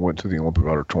night I went to the Olympic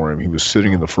Auditorium. He was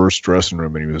sitting in the first dressing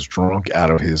room, and he was drunk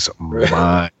out of his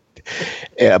mind.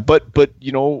 Yeah, but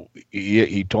he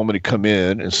told me to come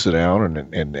in and sit down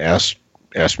and asked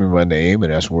me my name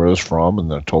and asked me where I was from,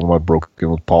 and then I told him I broke in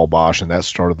with Paul Boesch, and that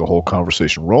started the whole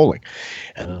conversation rolling.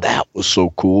 And that was so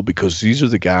cool, because these are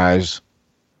the guys.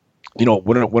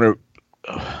 When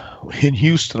in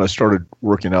Houston, I started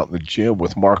working out in the gym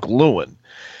with Mark Lewin,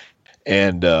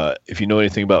 and if you know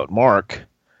anything about Mark,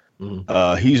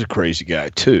 he's a crazy guy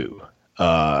too.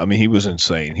 I mean, he was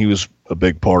insane. He was a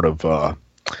big part of.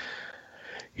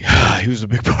 He was a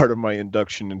big part of my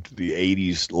induction into the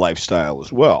 80s lifestyle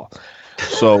as well.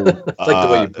 So I like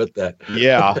the way you put that.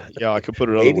 Yeah, I could put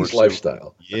it other 80s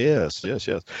lifestyle. Yes.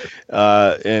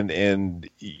 And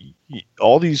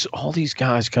all these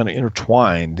guys kind of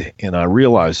intertwined, and I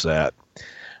realized that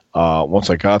once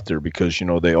I got there, because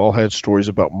they all had stories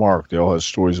about Mark, they all had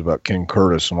stories about King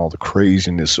Curtis and all the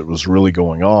craziness that was really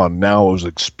going on. Now I was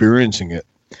experiencing it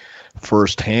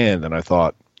firsthand, and I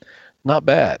thought, not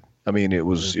bad. I mean, it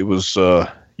was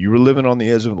you were living on the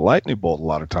edge of a lightning bolt a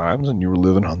lot of times, and you were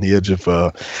living on the edge of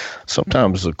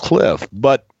sometimes a cliff.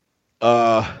 But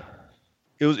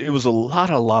it was a lot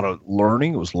of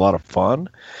learning. It was a lot of fun,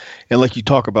 and like you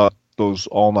talk about those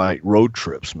all night road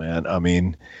trips, man. I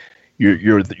mean,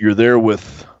 you're there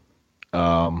with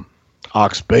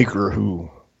Ox Baker,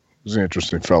 who was an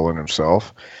interesting fellow in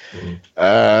himself,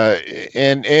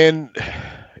 and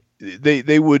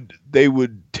they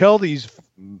would tell these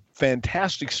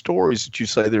fantastic stories that you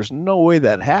say there's no way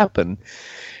that happened,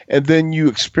 and then you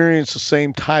experience the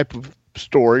same type of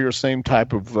story or same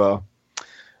type of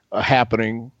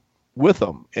happening with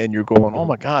them, and you're going, oh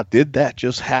my God, did that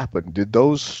just happen? Did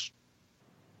those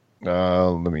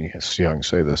let me see how I can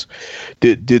say this,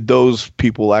 did those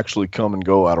people actually come and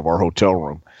go out of our hotel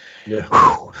room? Yeah.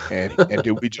 and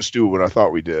did we just do what I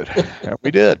thought we did? And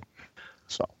we did.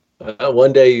 So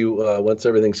one day, you once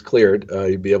everything's cleared,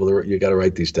 you'd be able to. You got to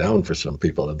write these down for some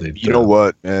people. You know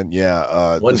what? And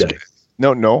yeah, one day.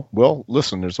 No. Well,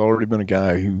 listen. There's already been a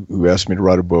guy who asked me to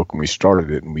write a book, and we started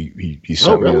it, and he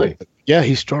sent me. Oh, really? Yeah,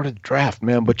 he started the draft,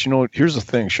 man. But here's the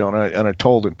thing, Sean. I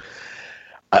told him,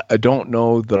 I don't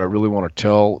know that I really want to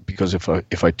tell, because if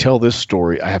I tell this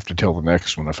story, I have to tell the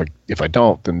next one. If I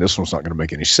don't, then this one's not going to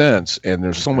make any sense. And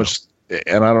there's so much.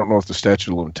 And I don't know if the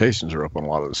statute of limitations are up on a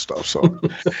lot of this stuff. So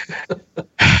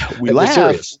we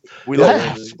laugh,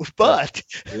 but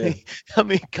yeah. I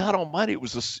mean, God Almighty, it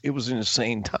was an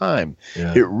insane time.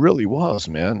 Yeah. It really was,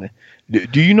 man.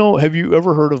 Do you know? Have you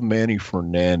ever heard of Manny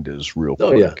Fernandez? Real quick.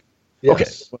 Oh yeah.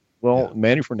 Yes. Okay. Well, yeah.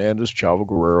 Manny Fernandez, Chavo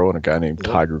Guerrero, and a guy named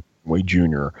Tiger Way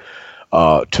Jr.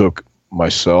 Took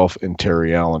myself and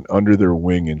Terry Allen under their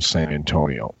wing in San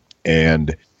Antonio,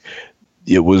 and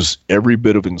it was every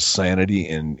bit of insanity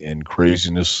and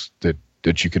craziness that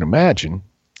you can imagine,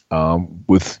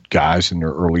 with guys in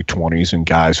their early 20s and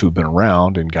guys who've been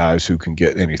around and guys who can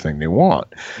get anything they want.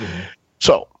 Mm-hmm.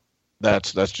 So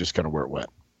that's just kind of where it went.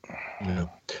 Yeah.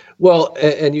 Well,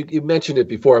 and you mentioned it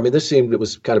before. I mean, it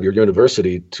was kind of your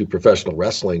university to professional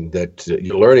wrestling that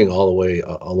you're learning all the way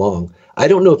along. I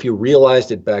don't know if you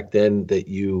realized it back then that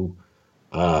you,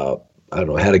 I don't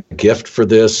know, had a gift for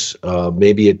this.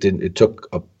 Maybe it didn't. It took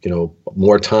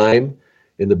more time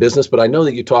in the business. But I know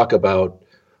that you talk about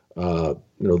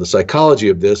the psychology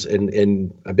of this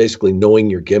and basically knowing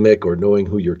your gimmick or knowing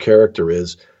who your character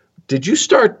is. Did you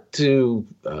start to,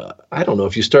 I don't know,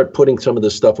 if you start putting some of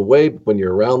this stuff away when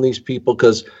you're around these people?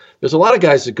 Because there's a lot of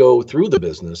guys that go through the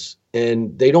business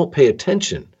and they don't pay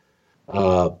attention.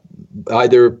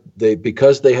 Either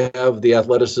because they have the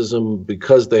athleticism,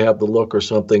 because they have the look or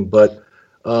something. But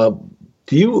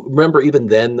do you remember even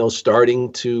then, though,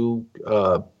 starting to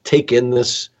take in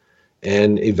this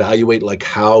and evaluate like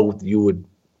how you would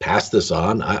pass this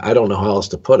on? I don't know how else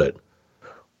to put it.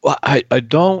 Well, I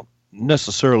don't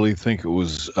necessarily think it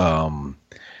was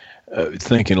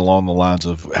thinking along the lines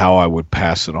of how I would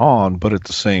pass it on, but at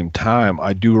the same time,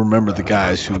 I do remember the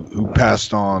guys who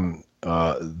passed on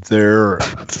their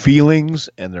feelings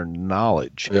and their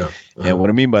knowledge. Yeah. And what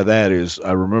I mean by that is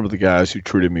I remember the guys who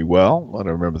treated me well, and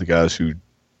I remember the guys who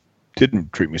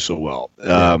didn't treat me so well,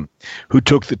 who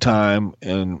took the time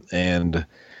and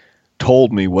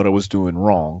told me what I was doing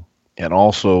wrong, and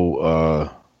also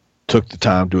took the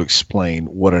time to explain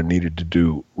what I needed to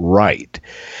do right.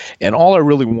 And all I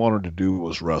really wanted to do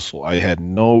was wrestle. I had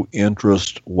no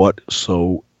interest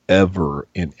whatsoever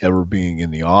in ever being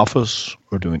in the office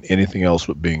or doing anything else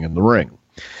but being in the ring.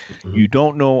 Mm-hmm. You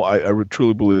don't know, I would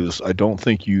truly believe this, I don't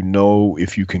think you know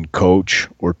if you can coach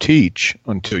or teach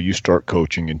until you start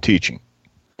coaching and teaching.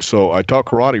 So I taught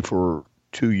karate for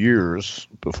 2 years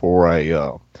before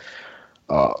I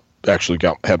actually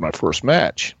had my first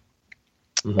match.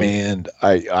 Mm-hmm. And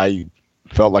I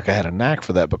felt like I had a knack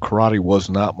for that, but karate was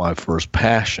not my first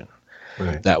passion.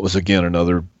 Right. That was, again,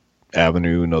 another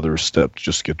avenue, another step to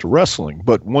just get to wrestling.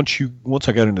 But once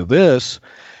I got into this,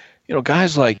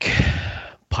 guys like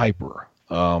Piper,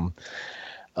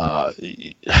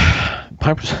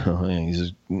 Piper's,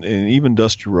 and even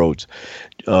Dusty Rhodes,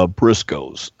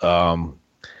 Briscoes,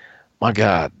 my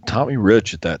God, Tommy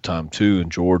Rich at that time too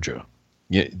in Georgia.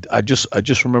 Yeah, I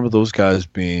just remember those guys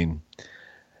being,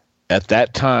 at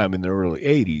that time in the early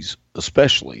 80s,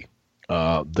 especially,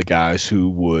 the guys who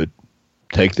would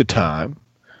take the time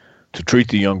to treat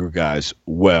the younger guys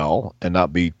well and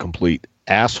not be complete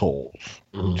assholes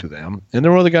to them. And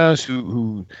there were other guys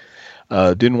who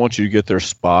didn't want you to get their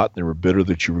spot. They were bitter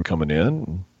that you were coming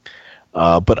in.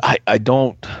 But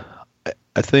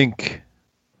I think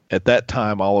at that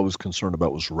time, all I was concerned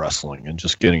about was wrestling and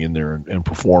just getting in there and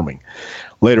performing.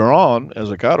 Later on,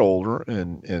 as I got older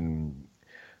and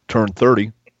turned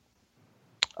 30,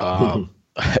 I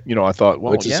thought,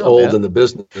 well, which is old man, in the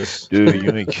business, dude.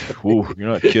 You're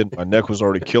not kidding. My neck was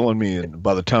already killing me, and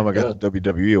by the time I got to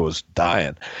WWE, I was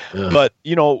dying. Yeah. But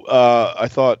I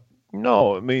thought,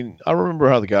 no, I mean, I remember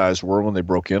how the guys were when they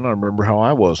broke in. I remember how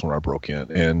I was when I broke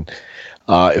in, and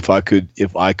if I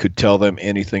could tell them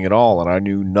anything at all, and I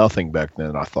knew nothing back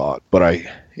then, I thought. But at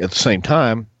the same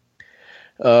time,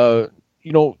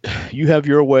 you have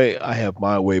your way, I have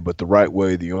my way, but the right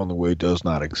way, the only way, does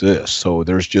not exist. So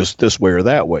there's just this way or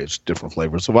that way. It's different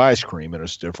flavors of ice cream, and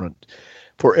it's different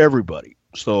for everybody.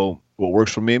 So what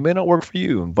works for me may not work for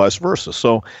you, and vice versa.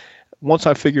 So once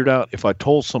I figured out, if I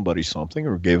told somebody something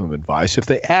or gave them advice, if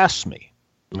they asked me,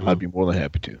 I'd be more than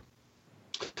happy to.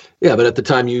 Yeah, but at the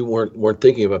time you weren't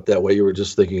thinking about that way. You were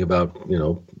just thinking about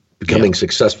becoming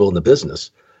successful in the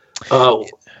business. Go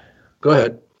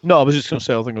ahead. No, I was just going to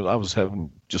say, I was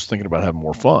just thinking about having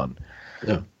more fun.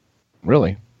 Yeah.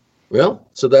 Really? Well,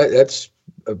 so that's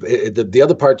the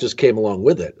other part just came along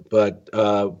with it, but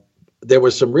there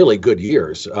was some really good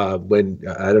years when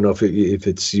I don't know if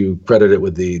it's you credit it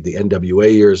with the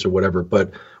NWA years or whatever,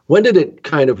 but when did it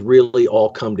kind of really all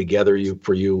come together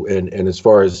for you and as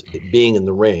far as being in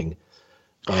the ring?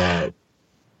 Go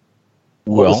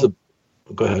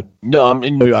ahead. No,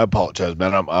 I apologize,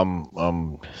 man.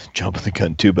 I'm jumping the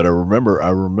gun too, but I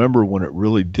remember when it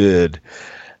really did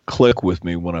click with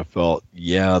me when I felt,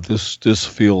 this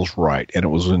feels right, and it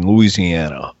was in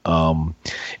Louisiana.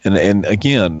 And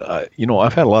again,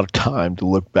 I've had a lot of time to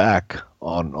look back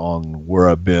on where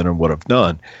I've been and what I've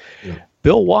done. Yeah.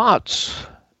 Bill Watts.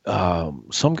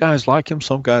 Some guys like him,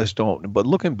 some guys don't. But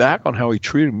looking back on how he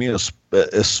treated me,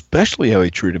 especially how he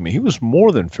treated me, he was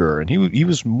more than fair, and he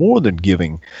was more than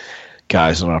giving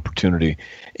guys an opportunity.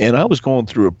 And I was going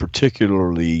through a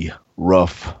particularly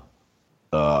rough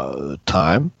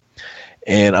time,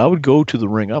 and I would go to the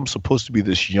ring. I'm supposed to be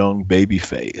this young baby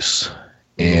face,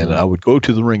 and I would go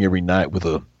to the ring every night with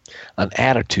an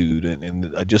attitude,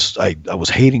 and I was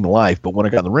hating life. But when I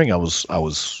got in the ring, I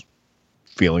was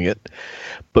feeling it.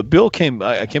 But I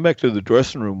came back to the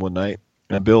dressing room one night,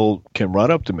 and Bill came right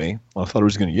up to me. I thought he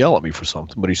was going to yell at me for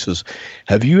something, but he says,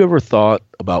 "Have you ever thought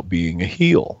about being a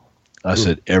heel?" I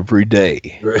said, "Every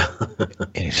day."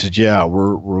 And he said, "Yeah,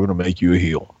 we're going to make you a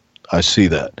heel. I see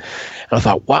that." And I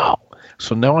thought, wow.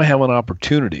 So now I have an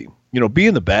opportunity.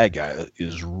 Being the bad guy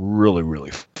is really,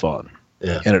 really fun.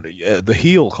 Yeah. And the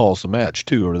heel calls the match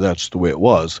too, or that's the way it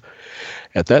was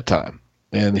at that time.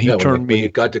 And he turned me. You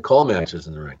got to call matches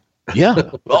in the ring.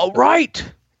 Yeah. Oh, right.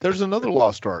 There's another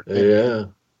lost art. Yeah.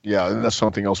 Yeah, and that's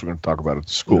something else we're going to talk about at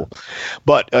the school. Yeah.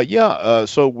 But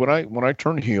so when I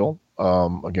turned heel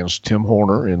against Tim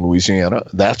Horner in Louisiana,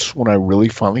 that's when I really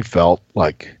finally felt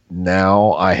like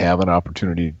now I have an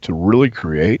opportunity to really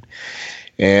create,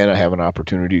 and I have an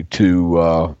opportunity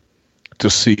to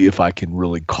see if I can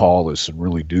really call this and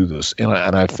really do this. And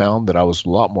I found that I was a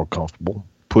lot more comfortable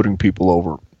putting people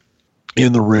over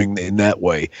in the ring in that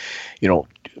way.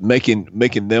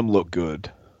 Making them look good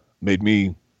made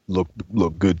me look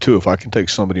good too. If I can take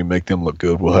somebody and make them look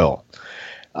good, well, hell,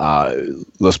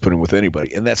 let's put them with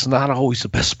anybody. And that's not always the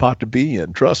best spot to be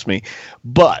in, trust me.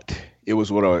 But it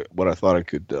was what I thought I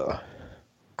could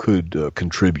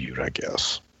contribute, I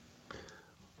guess.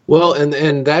 Well,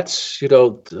 and that's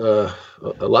a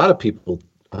lot of people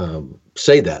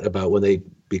say that about when they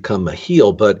become a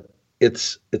heel, but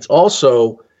it's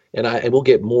also. And we'll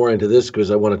get more into this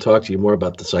because I want to talk to you more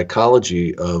about the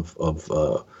psychology of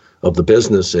the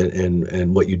business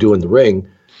and what you do in the ring.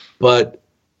 But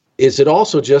is it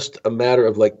also just a matter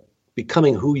of like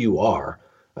becoming who you are?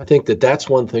 I think that's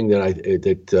one thing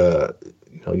that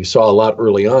you saw a lot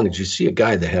early on. Is you see a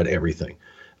guy that had everything,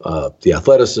 the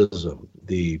athleticism,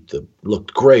 the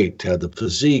looked great, had the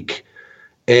physique,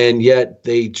 and yet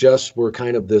they just were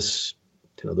kind of this.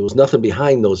 There was nothing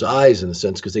behind those eyes in a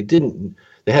sense because they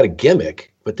had a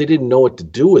gimmick, but they didn't know what to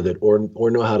do with it or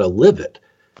know how to live it.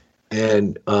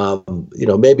 And,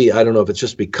 maybe, I don't know if it's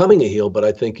just becoming a heel, but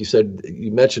I think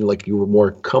you mentioned like you were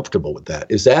more comfortable with that.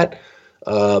 Is that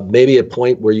maybe a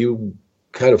point where you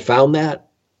kind of found that?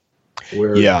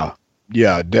 Yeah.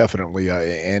 Yeah, definitely.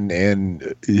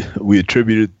 And we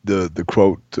attributed the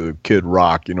quote to Kid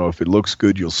Rock. If it looks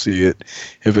good, you'll see it.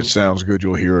 If it sounds good,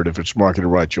 you'll hear it. If it's marketed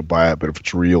right, you'll buy it. But if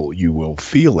it's real, you will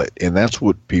feel it. And that's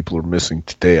what people are missing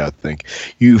today, I think.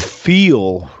 You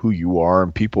feel who you are,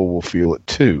 and people will feel it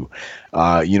too.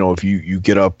 If you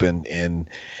get up and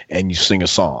you sing a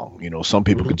song, some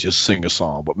people could just sing a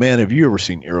song. But man, have you ever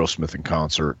seen Aerosmith in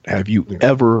concert? Have you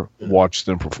ever watched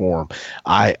them perform?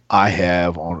 I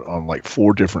have on like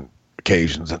 4 different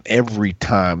occasions, and every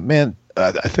time, man,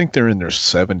 I think they're in their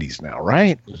 70s now,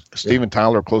 right? Steven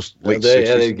Tyler, close to late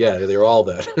 60s. Yeah, they're all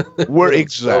that. We're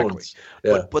exactly.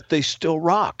 Yeah. But they still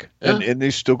rock, and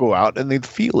they still go out and they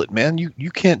feel it, man.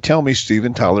 You can't tell me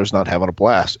Steven Tyler's not having a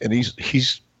blast, and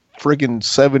he's friggin'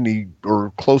 70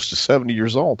 or close to 70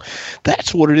 years old.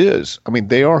 That's what it is. I mean,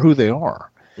 they are who they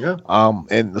are. Yeah.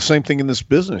 And the same thing in this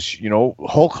business.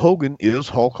 Hulk Hogan is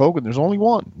Hulk Hogan. There's only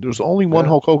one. There's only one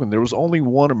Hulk Hogan. There was only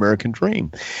one American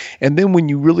Dream. And then when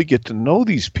you really get to know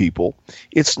these people,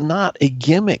 it's not a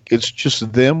gimmick. It's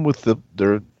just them with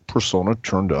their persona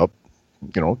turned up,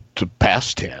 to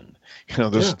past 10.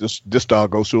 This dog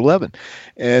goes to 11.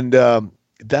 And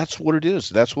that's what it is.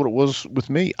 That's what it was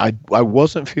with me. I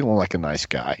wasn't feeling like a nice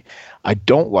guy. I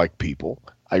don't like people.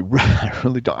 I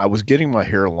really don't. I was getting my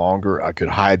hair longer. I could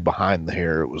hide behind the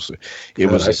hair.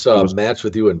 I saw a match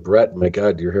with you and Brett. My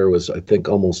God, your hair was, I think,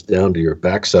 almost down to your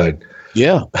backside.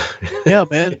 Yeah, yeah,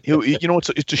 man.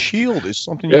 It's a shield. It's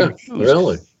something you use.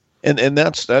 Really. And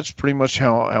that's pretty much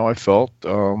how I felt.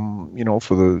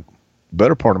 For the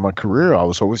better part of my career, I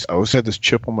always had this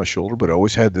chip on my shoulder, but I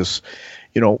always had this,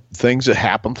 things that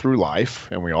happen through life,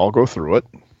 and we all go through it.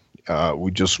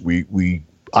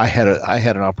 I had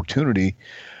an opportunity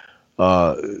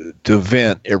to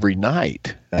vent every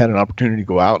night. I had an opportunity to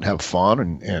go out and have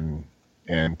fun,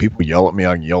 and people yell at me,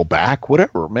 I can yell back,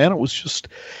 whatever. Man, it was just,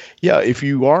 if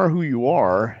you are who you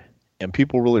are and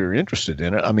people really are interested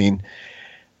in it, I mean,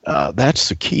 that's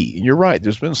the key. And you're right.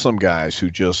 There's been some guys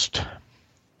who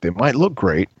they might look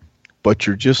great, but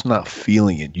you're just not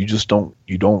feeling it. You don't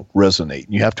resonate.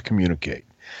 You have to communicate.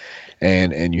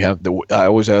 And I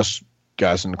always ask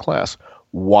guys in the class,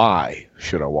 why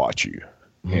should I watch you?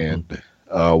 And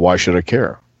why should I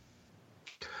care?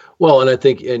 Well, and I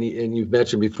think, and you've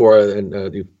mentioned before, and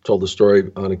you've told the story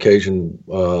on occasion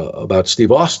about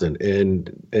Steve Austin,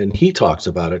 and he talks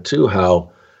about it too.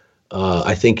 How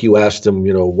I think you asked him,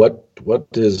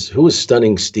 who is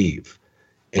Stunning Steve,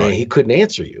 and he couldn't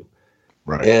answer you.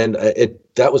 Right. And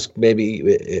that was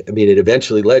maybe, I mean, it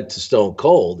eventually led to Stone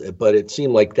Cold, but it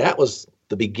seemed like that was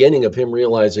the beginning of him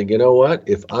realizing, you know what,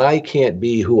 if I can't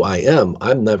be who I am,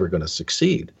 I'm never going to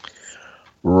succeed.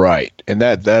 Right. And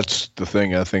that's the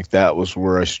thing. I think that was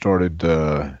where I started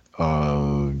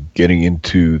getting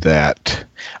into that.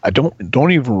 I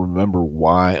don't even remember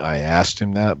why I asked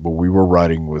him that, but we were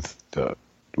writing with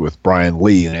Brian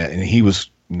Lee, and he was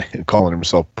calling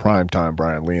himself Primetime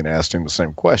Brian Lee, and asked him the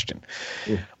same question.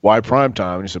 Why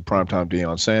Primetime? And he said, Primetime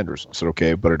Deion Sanders. I said,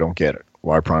 okay, but I don't get it.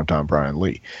 Why Primetime Brian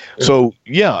Lee? So,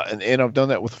 and I've done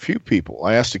that with a few people.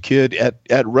 I asked a kid at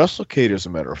WrestleCade, as a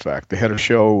matter of fact. They had a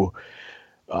show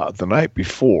the night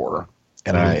before,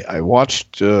 and I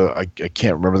watched, I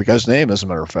can't remember the guy's name, as a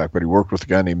matter of fact, but he worked with a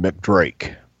guy named Mick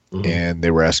Drake, and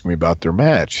they were asking me about their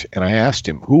match. And I asked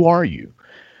him, who are you?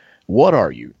 What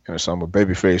are you? And I said, I'm a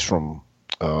babyface from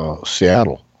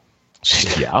Seattle.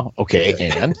 Yeah, okay,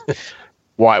 and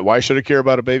why should I care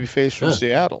about a babyface from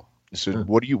Seattle? He said,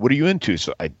 what are you into?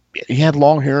 So he had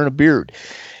long hair and a beard.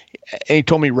 And he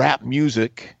told me rap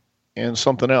music and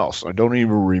something else. I don't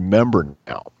even remember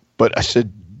now. But I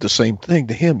said the same thing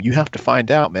to him. You have to find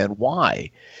out, man,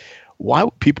 why? Why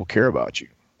would people care about you?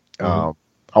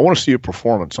 I want to see a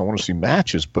performance. I want to see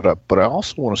matches, but I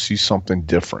also want to see something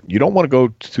different. You don't want to go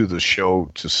to the show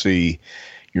to see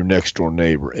your next door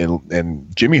neighbor.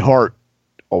 And Jimmy Hart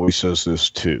always says this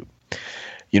too.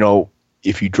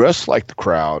 If you dress like the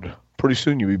crowd, pretty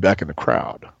soon you'll be back in the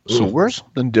crowd. So wear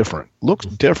something different. Look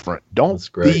different. Don't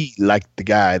be like the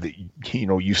guy that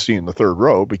you see in the third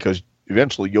row, because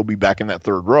eventually you'll be back in that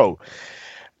third row.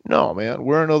 No, man,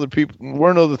 wearing other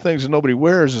things that nobody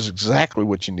wears is exactly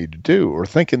what you need to do, or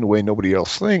thinking the way nobody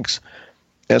else thinks.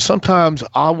 And sometimes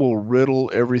I will riddle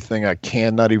everything I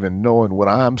can, not even knowing what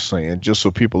I'm saying, just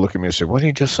so people look at me and say, what did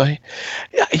he just say?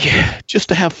 Yeah, just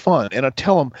to have fun. And I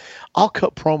tell them, I'll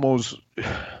cut promos,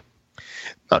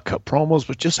 not cut promos,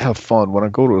 but just have fun when I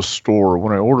go to a store,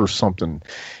 when I order something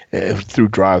through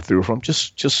drive-through from,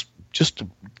 just to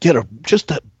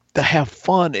have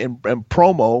fun and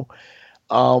promo,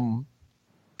 and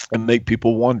make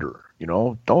people wonder.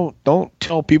 don't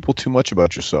tell people too much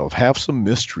about yourself. Have some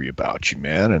mystery about you,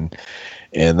 man.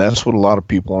 And that's what a lot of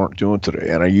people aren't doing today.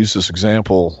 And I used this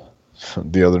example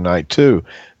the other night too.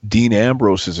 Dean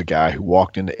Ambrose is a guy who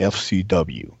walked into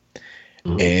FCW,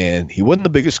 and he wasn't the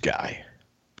biggest guy,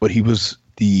 but he was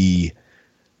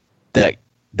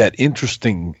that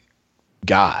interesting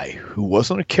guy who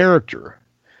wasn't a character,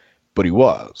 but he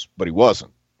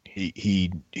wasn't.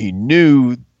 He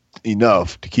knew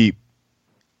enough to keep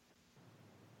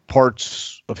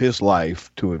parts of his life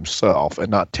to himself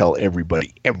and not tell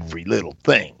everybody every little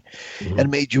thing, and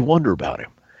made you wonder about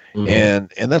him. And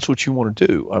that's what you want to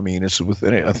do. I mean, it's with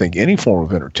I think any form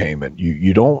of entertainment.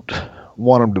 You don't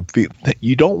want them to feel.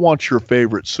 You don't want your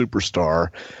favorite superstar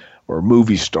or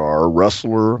movie star,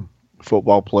 wrestler,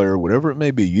 football player, whatever it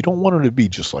may be. You don't want them to be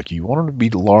just like you. You want them to be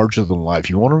larger than life.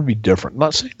 You want them to be different. I'm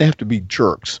not saying they have to be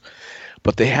jerks,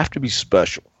 but they have to be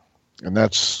special. And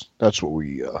that's what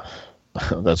we.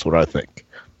 That's what I think.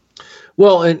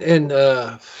 Well, and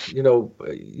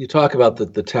you talk about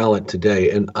the talent today,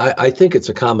 and I think it's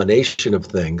a combination of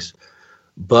things.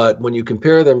 But when you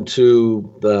compare them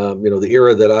to the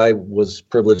era that I was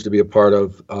privileged to be a part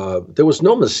of, there was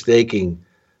no mistaking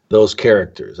those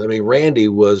characters. I mean, Randy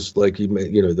was like,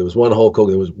 there was one Hulk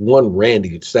Hogan, there was one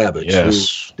Randy Savage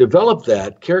who developed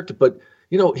that character, but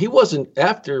he wasn't,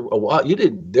 after a while,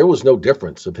 there was no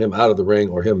difference of him out of the ring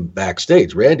or him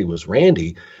backstage. Randy was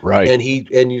Randy. Right.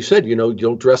 And you said, you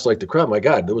don't dress like the crowd. My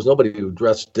God, there was nobody who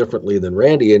dressed differently than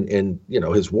Randy. And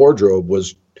his wardrobe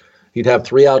was, he'd have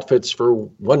 3 outfits for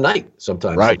one night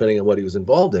sometimes, depending on what he was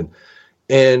involved in.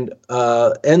 And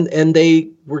they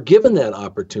were given that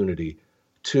opportunity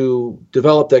to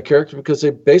develop that character because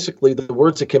they basically, the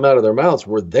words that came out of their mouths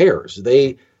were theirs.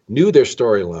 They knew their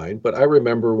storyline, but I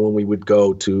remember when we would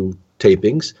go to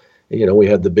tapings, and, we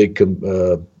had the big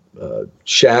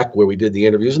shack where we did the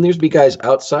interviews, and there'd be guys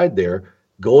outside there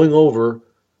going over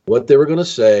what they were going to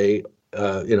say.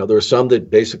 There were some that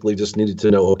basically just needed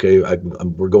to know, okay,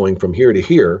 we're going from here to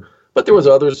here, but there was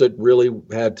others that really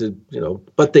had to,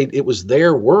 but it was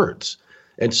their words.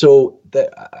 And so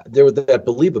that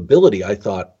believability, I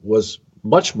thought, was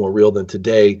much more real than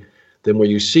today, than where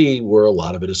you see where a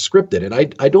lot of it is scripted. And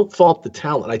I don't fault the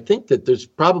talent. I think that there's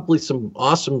probably some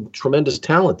awesome, tremendous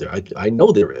talent there. I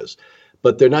know there is,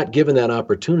 but they're not given that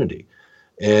opportunity.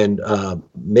 And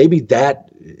maybe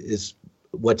that is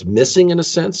what's missing in a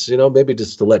sense, maybe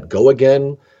just to let go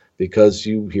again, because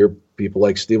you hear people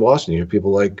like Steve Austin, you hear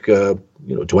people like,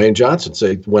 Dwayne Johnson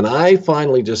say, when I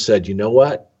finally just said, you know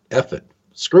what, F it,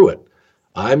 screw it.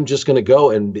 I'm just going to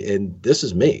go and this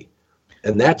is me.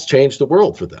 And that's changed the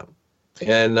world for them.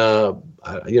 And,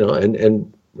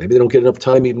 and maybe they don't get enough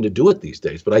time even to do it these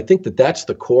days. But I think that that's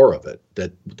the core of it,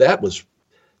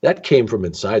 that came from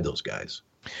inside those guys.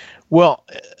 Well,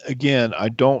 again, I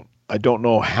don't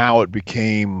know how it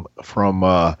became from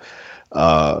what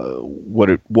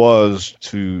it was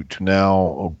to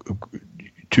now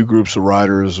two groups of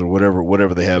writers or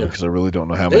whatever they have, because I really don't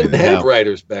know how many they didn't have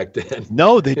writers back then.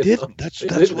 No, they didn't. That's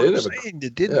what I'm saying. They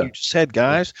didn't. Yeah. You just had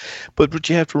guys, but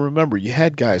you have to remember, you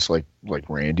had guys like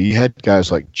Randy, you had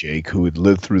guys like Jake who had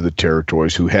lived through the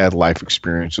territories, who had life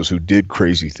experiences, who did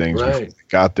crazy things before they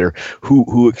got there,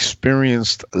 who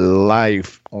experienced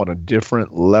life on a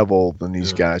different level than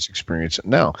these guys experience it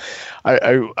now.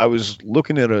 I was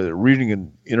looking at reading an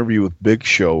interview with Big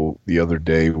Show the other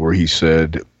day where he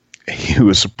said he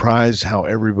was surprised how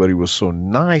everybody was so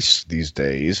nice these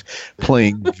days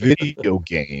playing video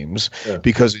games,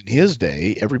 because in his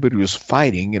day everybody was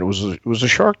fighting and it was a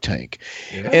Shark Tank.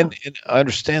 And I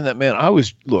understand that, man.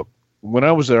 When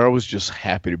I was there, I was just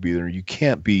happy to be there. You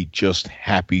can't be just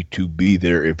happy to be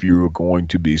there if you were going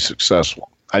to be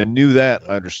successful. I knew that,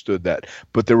 I understood that,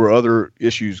 but there were other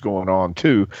issues going on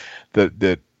too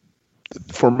that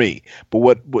for me. But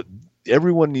what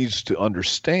everyone needs to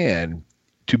understand,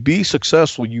 to be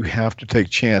successful, you have to take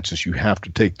chances. You have to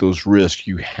take those risks.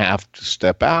 You have to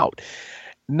step out.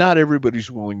 Not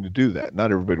everybody's willing to do that.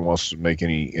 Not everybody wants to make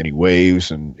any waves,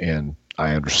 and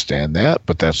I understand that,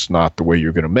 but that's not the way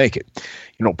you're going to make it.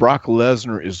 Brock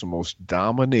Lesnar is the most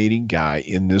dominating guy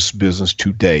in this business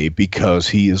today because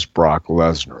he is Brock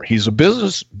Lesnar. He's a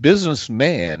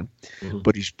businessman,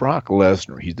 but he's Brock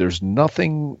Lesnar. There's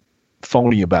nothing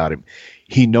phony about him.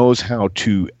 He knows how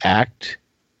to act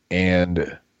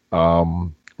and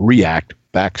react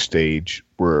backstage,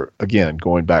 where, again,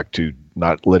 going back to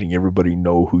not letting everybody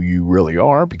know who you really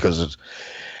are, because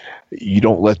you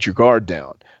don't let your guard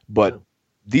down. But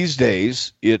these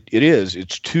days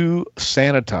it's too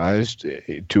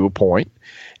sanitized to a point.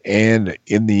 And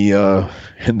in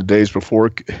the days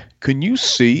before, can you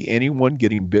see anyone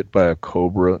getting bit by a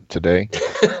cobra today?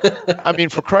 I mean,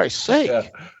 for Christ's sake,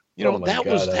 Yeah.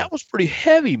 that was pretty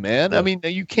heavy, man. Yeah. I mean,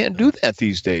 you can't do that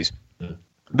these days.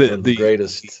 One of the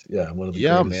greatest.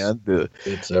 Man.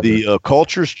 The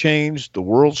Culture's changed, the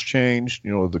world's changed,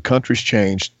 the country's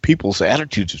changed, people's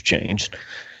attitudes have changed,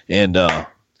 and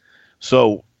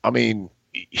so I mean,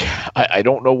 I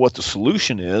don't know what the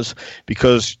solution is,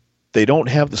 because they don't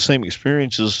have the same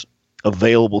experiences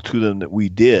available to them that we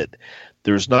did.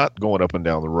 There's not going up and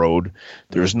down the road.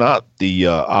 There's not the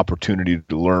opportunity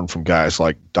to learn from guys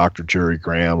like Dr. Jerry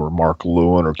Graham or Mark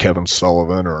Lewin or Kevin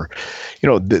Sullivan, or,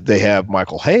 they have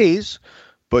Michael Hayes,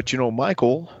 but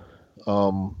Michael,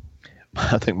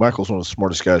 I think Michael's one of the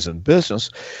smartest guys in business,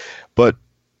 but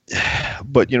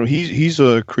he's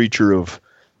a creature of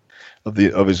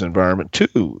his environment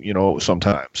too,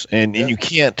 sometimes, and you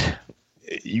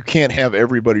can't have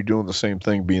everybody doing the same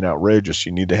thing being outrageous.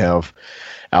 You need to have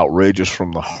outrageous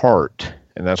from the heart.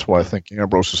 And that's why I think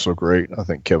Ambrose is so great. I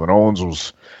think Kevin Owens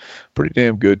was pretty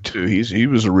damn good too. He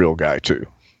was a real guy too.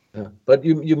 Yeah. But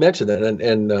you mentioned that,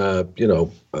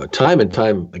 and time and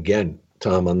time again,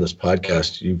 Tom, on this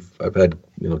podcast, I've had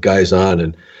guys on,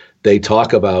 and they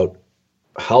talk about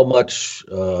how much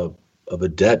of a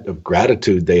debt of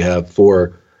gratitude they have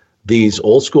for these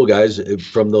old school guys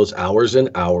from those hours and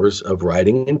hours of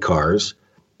riding in cars,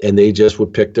 and they just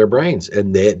would pick their brains,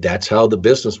 and that's how the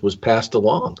business was passed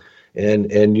along. And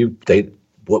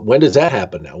when does that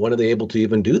happen now? When are they able to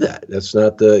even do that? That's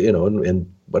not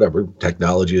and whatever,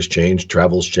 technology has changed,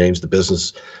 travel's changed, the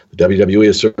business, the WWE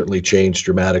has certainly changed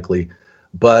dramatically,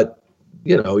 but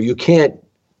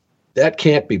that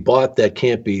can't be bought, that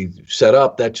can't be set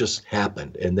up, that just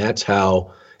happened. And that's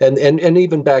how. And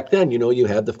even back then, you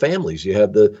had the families, you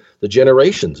had the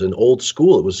generations. In old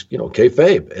school, it was,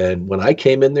 kayfabe. And when I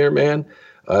came in there, man,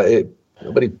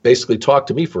 nobody basically talked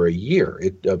to me for a year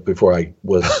before I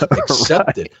was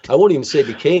accepted. Right. I won't even say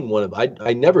became one of.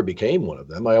 I never became one of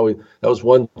them. That was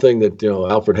one thing that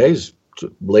Alfred Hayes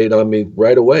laid on me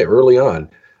right away, early on.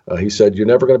 He said, "You're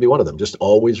never going to be one of them. Just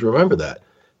always remember that."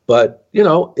 But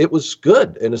it was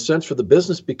good in a sense for the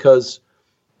business, because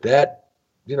that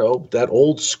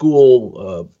old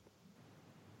school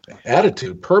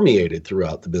attitude permeated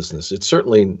throughout the business. It's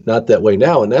certainly not that way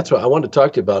now. And that's what I wanted to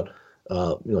talk to you about,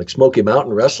 like Smokey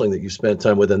Mountain Wrestling that you spent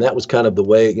time with. And that was kind of the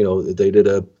way,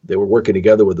 they were working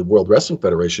together with the World Wrestling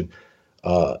Federation.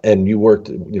 And you worked,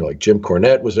 like Jim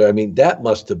Cornette was there. I mean, that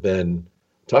must have been,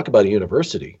 talk about a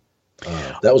university.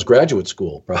 That was graduate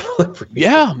school, probably. For you.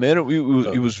 Yeah, man, it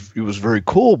was very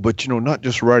cool. But not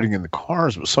just riding in the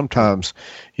cars, but sometimes,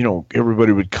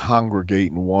 everybody would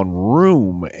congregate in one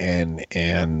room, and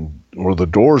or the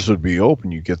doors would be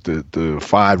open. You get the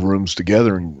 5 rooms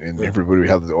together, and everybody would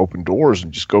have the open doors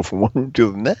and just go from one room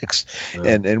to the next,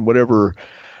 and whatever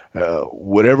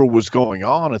was going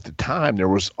on at the time, there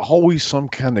was always some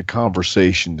kind of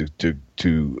conversation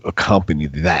to accompany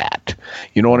that.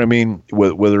 You know what I mean?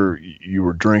 Whether you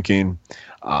were drinking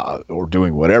or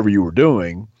doing whatever you were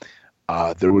doing,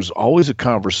 there was always a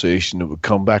conversation that would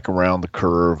come back around the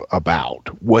curve about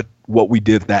what we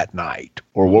did that night,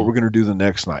 or what we're going to do the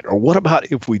next night, or what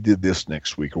about if we did this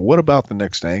next week, or what about the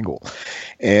next angle.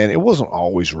 And it wasn't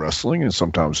always wrestling, and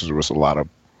sometimes there was a lot of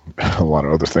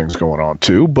other things going on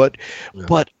too, but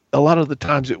a lot of the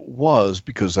times it was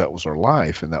because that was our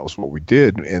life and that was what we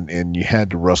did, and you had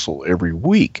to wrestle every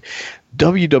week.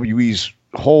 WWE's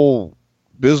whole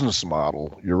business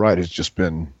model, you're right, has just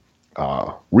been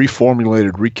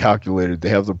reformulated, recalculated. They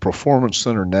have the Performance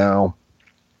Center now.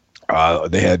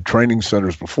 They had training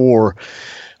centers before.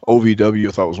 OVW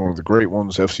I thought was one of the great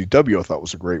ones. FCW I thought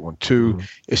was a great one too. Mm-hmm.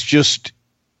 It's just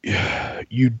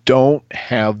you don't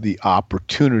have the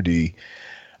opportunity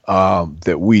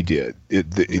that we did.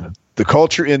 The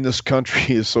culture in this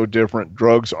country is so different.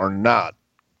 Drugs are not.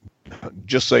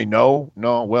 Just say no.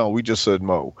 Well, we just said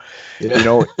mo.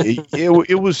 Yeah.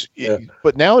 It was. Yeah.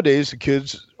 But nowadays, the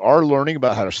kids are learning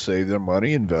about how to save their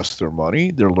money, invest their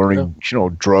money. They're learning. Yeah.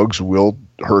 Drugs will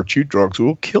hurt you. Drugs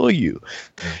will kill you.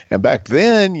 Yeah. And back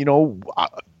then,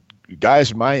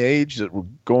 guys my age that were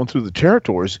going through the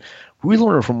territories, we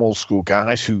learned from old school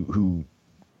guys who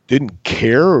didn't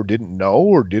care or didn't know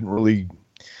or didn't really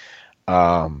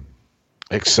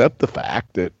accept the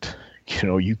fact that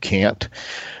you can't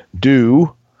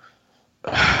do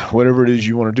whatever it is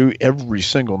you want to do every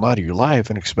single night of your life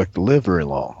and expect to live very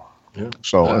long. Yeah.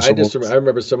 So I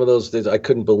remember some of those days. I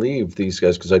couldn't believe these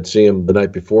guys because I'd see them the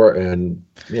night before, and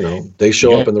they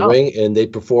show up in the ring and they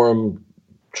perform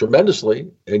tremendously,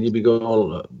 and you'd be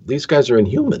going, these guys are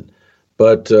inhuman.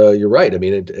 But you're right. I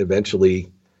mean, it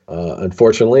eventually,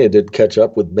 unfortunately, it did catch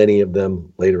up with many of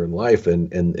them later in life, and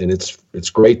it's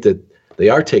great that they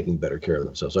are taking better care of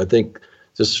themselves. I think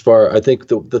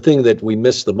the thing that we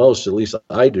miss the most, at least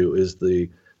I do, is the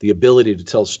ability to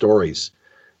tell stories.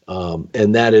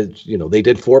 And that is, they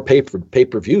did 4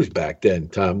 pay-per-views back then,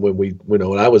 Tom,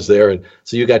 when I was there. And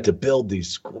so you got to build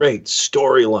these great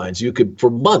storylines. You could,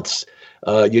 for months,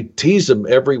 you'd tease them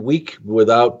every week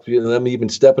without them even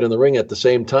stepping in the ring at the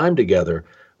same time together.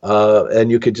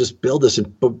 And you could just build this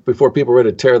before people were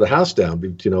ready to tear the house down,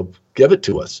 give it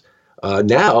to us.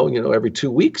 Now, every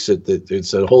 2 weeks,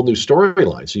 it's a whole new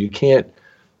storyline. So you can't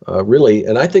really,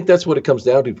 and I think that's what it comes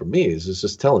down to for me, is it's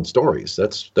just telling stories.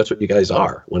 That's what you guys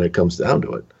are when it comes down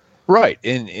to it. Right.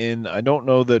 And I don't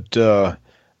know that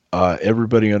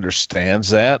everybody understands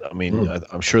that. I mean,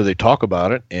 I'm sure they talk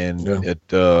about it, and at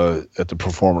the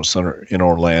Performance Center in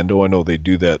Orlando, I know they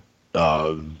do that.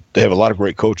 They have a lot of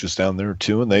great coaches down there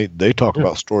too, and they talk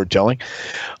about storytelling.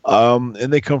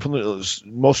 And they come from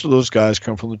most of those guys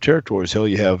come from the territories. Hell,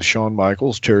 you have Shawn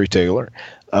Michaels, Terry Taylor,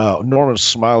 Norman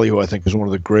Smiley, who I think is one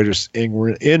of the greatest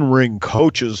in-ring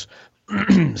coaches,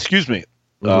 excuse me,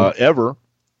 ever.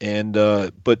 And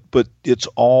but it's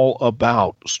all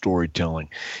about storytelling.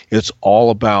 It's all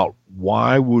about,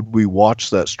 why would we watch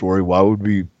that story? Why would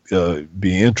we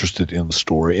be interested in the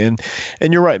story? And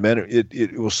you're right, man.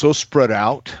 It was so spread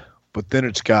out, but then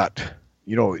it's got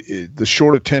the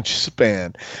short attention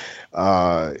span.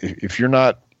 If you're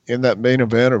not in that main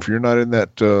event, or if you're not in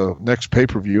that next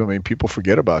pay-per-view, I mean, people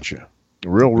forget about you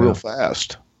real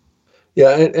fast.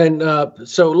 Yeah, and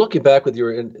so looking back with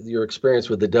your experience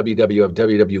with the WWF,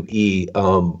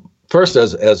 WWE, first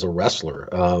as a wrestler,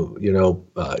 you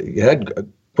had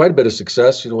quite a bit of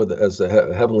success, as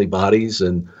the Heavenly Bodies,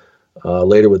 and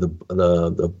later with the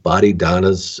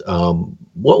Bodydonnas.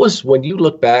 What was, when you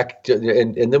look back,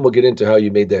 and then we'll get into how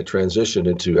you made that transition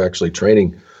into actually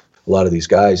training a lot of these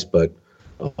guys, but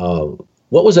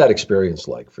what was that experience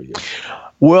like for you?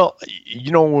 Well,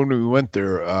 when we went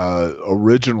there,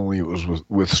 originally it was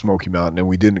with Smokey Mountain, and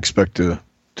we didn't expect to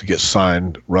get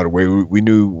signed right away. We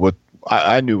knew what,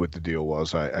 I knew what the deal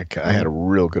was. I had a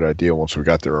real good idea once we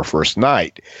got there our first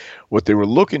night. What they were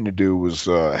looking to do was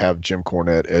have Jim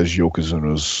Cornette as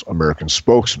Yokozuna's American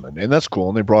spokesman, and that's cool.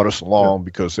 And they brought us along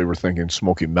because they were thinking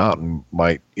Smokey Mountain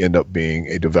might end up being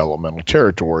a developmental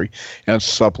territory and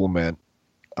supplement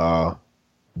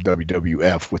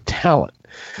WWF with talent.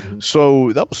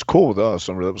 So that was cool with us.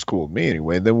 I mean, that was cool with me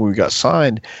anyway. And then when we got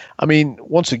signed, I mean,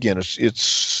 once again,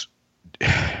 it's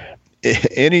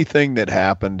anything that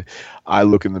happened, I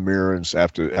look in the mirror and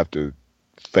have to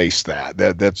face that.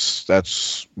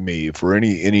 That's me. For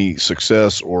any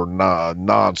success or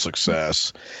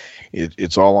non-success,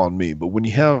 it's all on me. But when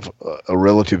you have a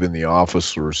relative in the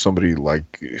office, or somebody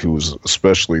like who's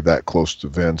especially that close to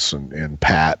Vince and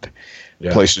Pat,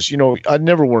 places, I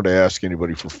never wanted to ask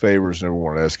anybody for favors, never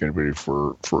wanted to ask anybody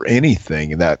for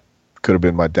anything, and that could have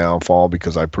been my downfall,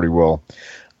 because I pretty well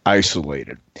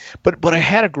isolated. But I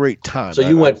had a great time. So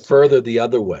you went further the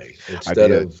other way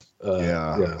instead of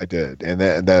I did, and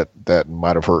that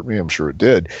might have hurt me. I'm sure it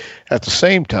did. At the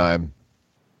same time,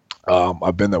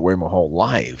 I've been that way my whole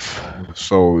life,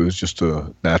 so it was just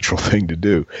a natural thing to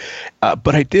do.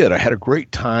 But I did. I had a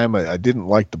great time. I didn't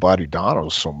like the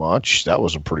Bodydonnas so much. That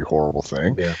was a pretty horrible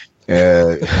thing. Yeah.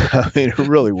 I mean, it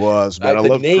really was. Man, I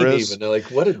love Chris. Even like,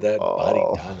 what did that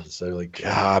Bodydonnas say? Like,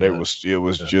 God, it was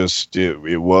just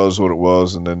it was what it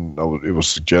was. And then it was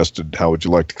suggested, how would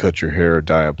you like to cut your hair or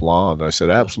dye it blonde? I said,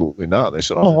 absolutely not. They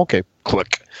said, oh, okay,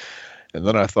 click. And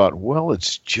then I thought, well,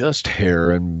 it's just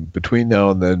hair, and between now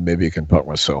and then, maybe I can talk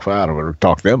myself out of it, or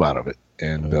talk them out of it.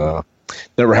 And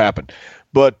never happened.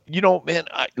 But man,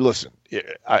 listen,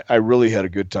 I really had a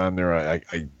good time there.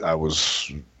 I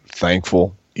was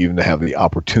thankful even to have the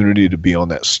opportunity to be on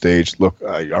that stage. Look,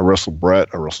 I wrestled Brett,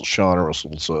 I wrestled Sean, I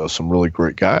wrestled some really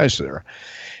great guys there,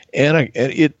 and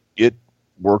it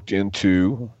worked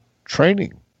into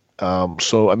training.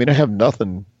 So I mean, I have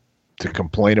nothing to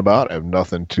complain about. I have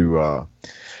nothing to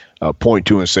point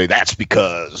to and say that's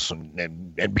because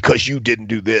and because you didn't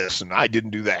do this and I didn't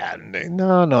do that. And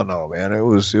no, man. It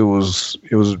was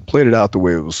played it out the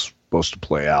way it was supposed to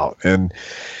play out. And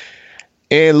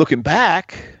looking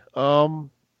back, I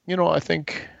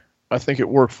think it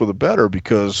worked for the better,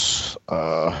 because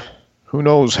who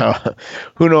knows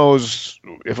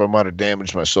if I might have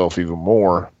damaged myself even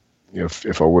more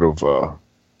if I would have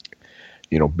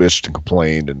bitched and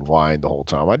complained and whined the whole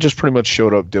time. I just pretty much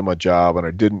showed up, did my job,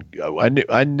 and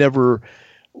I never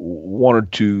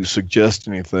wanted to suggest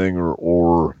anything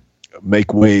or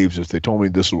make waves. If they told me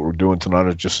this is what we're doing tonight,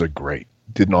 I just said great.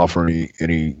 Didn't offer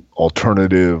any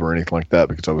alternative or anything like that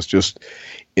because I was just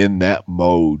in that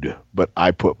mode. But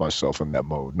I put myself in that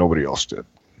mode. Nobody else did.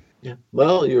 Yeah.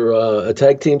 Well, you're a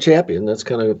tag team champion. That's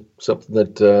kind of something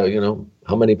that,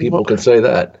 how many people can say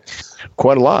that?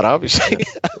 Quite a lot, obviously.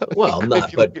 Well,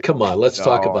 not, but come on, let's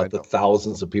talk about the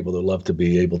thousands of people that love to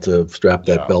be able to strap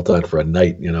that belt on for a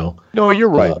night, No, you're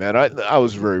right, man. I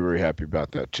was very, very happy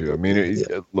about that, too. I mean,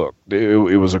 look,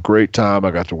 it was a great time.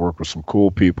 I got to work with some cool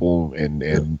people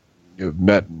and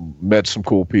met some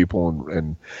cool people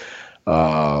and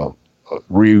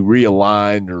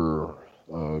realigned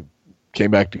or came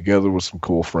back together with some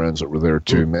cool friends that were there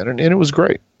too, man, and it was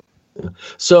great.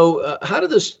 So, how did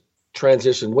this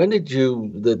transition? When did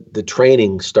the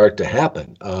training start to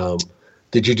happen?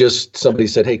 Did you somebody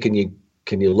said, "Hey, can you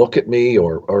look at me?"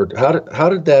 or how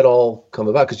did that all come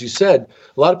about? Because you said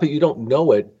a lot of people, you don't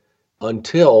know it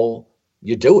until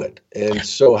you do it, and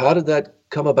so how did that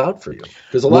come about for you?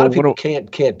 Because a lot of people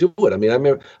can't do it. I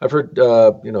mean, I've heard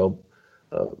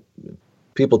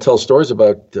people tell stories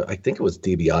about, I think it was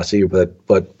DiBiase,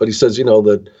 but he says,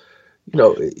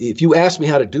 if you ask me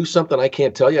how to do something, I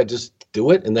can't tell you. I just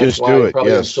do it, and that's why I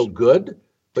probably am so good.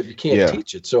 But you can't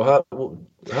teach it. So how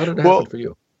did it happen for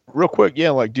you? Real quick,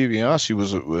 like DiBiase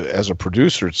was as a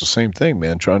producer, it's the same thing,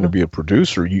 man. Trying to be a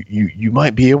producer, you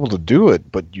might be able to do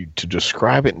it, but to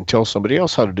describe it and tell somebody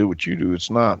else how to do what you do, it's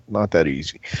not that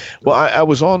easy. Well, I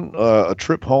was on a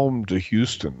trip home to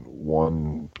Houston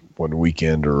one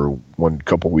weekend or one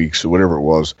couple weeks or whatever it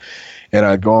was, and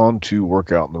I'd gone to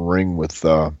work out in the ring with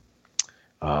Tug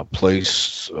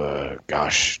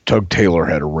Taylor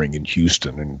had a ring in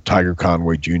Houston, and Tiger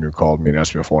Conway Jr. called me and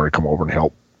asked me if I wanted to come over and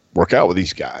help work out with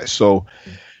these guys. So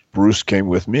Bruce came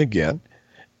with me again,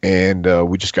 and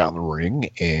we just got in the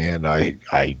ring, and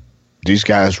these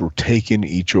guys were taking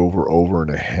each over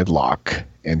in a headlock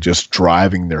and just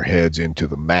driving their heads into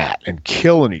the mat and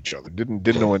killing each other. Didn't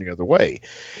know any other way.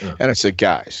 And I said,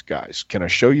 guys, can I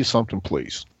show you something,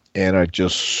 please? And I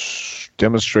just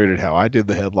demonstrated how I did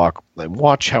the headlock. And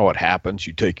watch how it happens.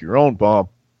 You take your own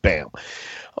bump, bam.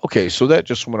 Okay, so that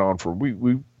just went on for, we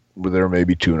were there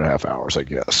maybe 2.5 hours, I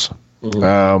guess.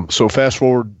 Mm-hmm. So fast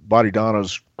forward,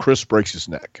 Bodydonnas, Chris breaks his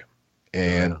neck.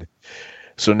 And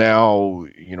so now,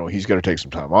 he's got to take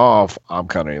some time off. I'm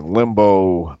kind of in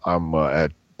limbo.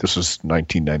 This is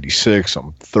 1996.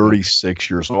 I'm 36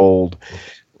 years old.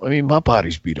 I mean, my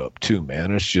body's beat up too,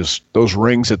 man. It's just, those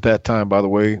rings at that time, by the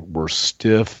way, were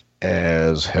stiff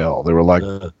as hell. They were like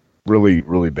really,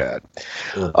 really bad.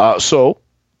 So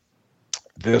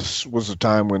this was a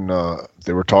time when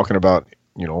they were talking about,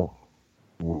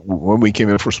 when we came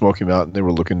in for Smokey Mountain, they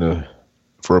were looking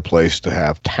for a place to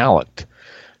have talent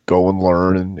go and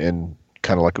learn and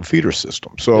kind of like a feeder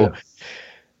system. So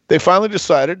they finally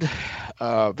decided,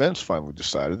 Vince finally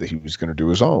decided that he was going to do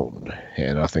his own.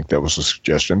 And I think that was a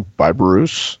suggestion by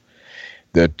Bruce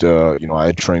that, I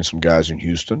had trained some guys in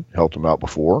Houston, helped them out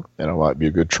before, and I might be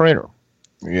a good trainer.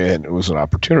 And it was an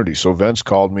opportunity. So Vince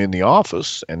called me in the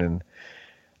office and then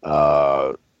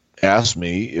asked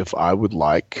me if I would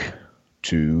like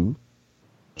to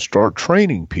start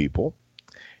training people.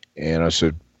 And I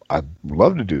said, I'd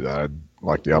love to do that. I'd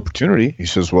like the opportunity. He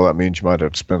says, well, that means you might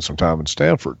have to spend some time in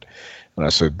Stanford. And I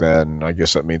said, then I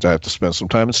guess that means I have to spend some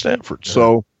time in Stanford. Yeah.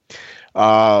 So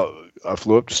I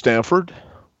flew up to Stanford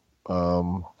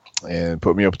and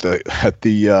put me up at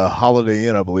the Holiday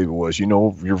Inn, I believe it was.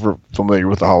 You're familiar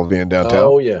with the Holiday Inn downtown?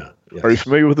 Oh, yeah. Yes. Are you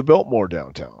familiar with the Biltmore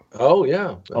downtown? Oh,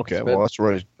 yeah. Okay, well, that's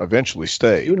where I eventually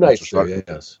stayed. Few nights there,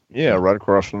 yes. Yeah, right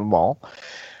across from the mall.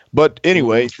 But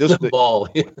anyway, the mall.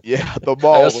 Yeah, the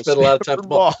mall. I spent a lot of time at the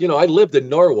mall. I lived in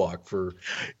Norwalk for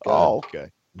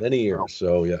many years.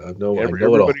 So yeah, I know it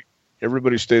all.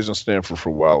 Everybody stays in Stanford for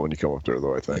a while when you come up there,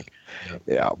 though, I think.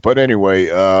 Yeah. But anyway,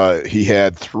 he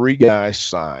had 3 guys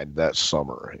signed that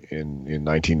summer in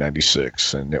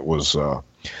 1996, and it was a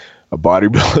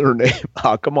bodybuilder named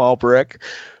Akamal Breck,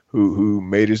 who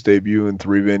made his debut in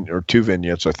 2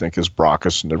 vignettes, I think, as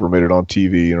Brockus. Never made it on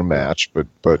TV in a match, but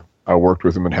I worked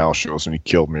with him in house shows, and he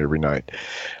killed me every night.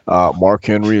 Mark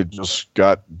Henry had just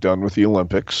got done with the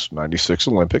Olympics, 96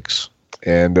 Olympics.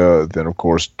 And then, of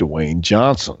course, Dwayne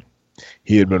Johnson.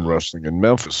 He had been wrestling in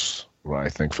Memphis, I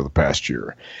think, for the past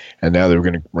year. And now they were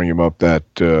going to bring him up that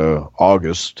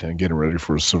August and get him ready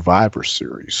for a Survivor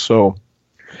Series. So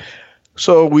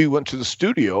we went to the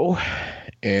studio,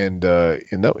 and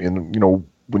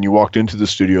when you walked into the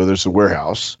studio, there's a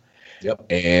warehouse. Yep.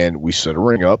 And we set a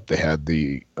ring up. They had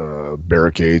the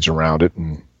barricades around it,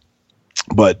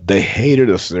 but they hated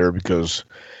us there because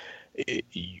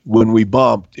when we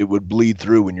bumped, it would bleed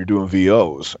through when you're doing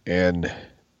VOs, and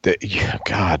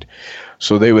God.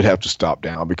 So they would have to stop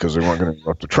down because they weren't going to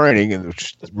interrupt the training, and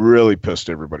it really pissed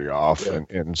everybody off. Yeah.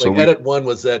 And so edit one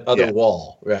was that other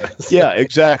wall, right? Yeah,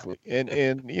 exactly.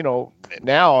 And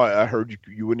now I heard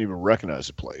you wouldn't even recognize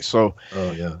the place. So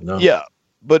yeah,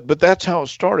 but that's how it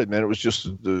started, man. It was just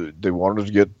they wanted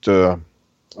to get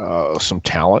some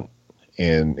talent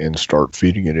and start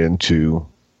feeding it into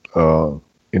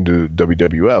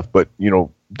WWF. But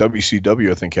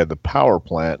WCW, I think, had the power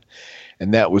plant.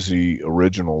 And that was the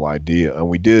original idea. And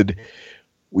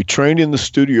we trained in the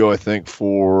studio, I think,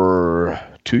 for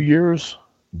 2 years.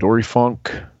 Dory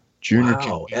Funk Jr.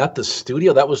 Wow, at the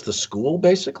studio? That was the school,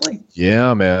 basically?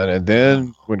 Yeah, man. And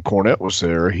then when Cornette was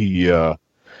there,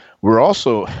 we're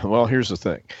also, well, here's the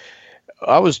thing.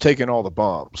 I was taking all the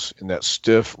bumps in that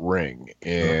stiff ring,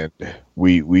 and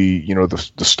we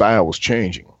the style was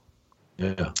changing.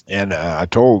 Yeah. And I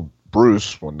told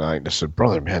Bruce one night, and I said,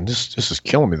 brother, man, this is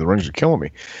killing me. The rings are killing me.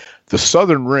 The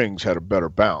Southern rings had a better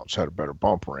bounce, had a better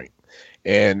bump rate.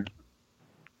 And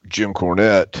Jim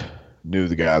Cornette knew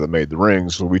the guy that made the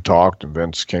rings. So we talked, and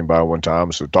Vince came by one time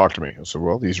and said, talk to me. I said,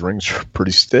 well, these rings are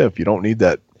pretty stiff. You don't need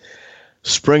that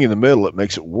spring in the middle. It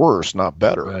makes it worse, not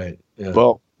better. Right. Yeah.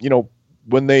 Well,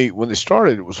 when they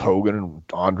started, it was Hogan and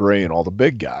Andre and all the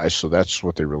big guys, so that's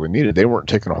what they really needed. They weren't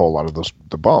taking a whole lot of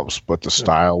the bumps, but the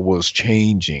style was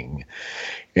changing,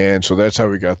 and so that's how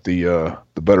we got the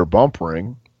better bump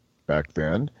ring back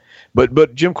then.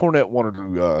 But Jim Cornette wanted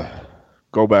to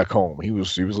go back home. He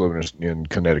was living in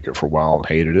Connecticut for a while and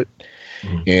hated it,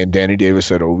 and Danny Davis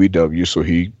had OVW, so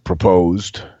he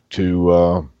proposed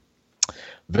to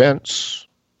Vince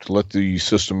to let the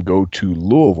system go to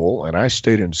Louisville, and I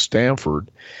stayed in Stamford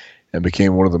and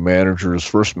became one of the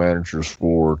first managers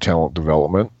for talent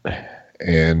development,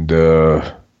 and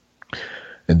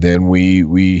then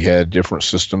we had different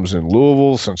systems in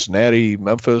Louisville, Cincinnati,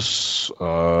 Memphis,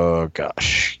 can't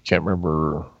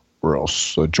remember where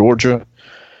else, Georgia,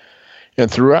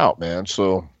 and throughout, man.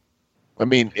 So, I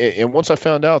mean, and once I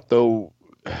found out, though,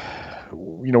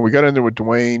 we got in there with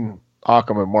Dwayne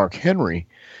Ockham and Mark Henry.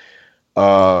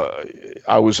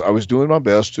 I was doing my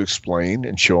best to explain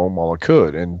and show him all I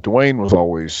could, and Dwayne was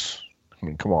always,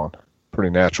 come on, pretty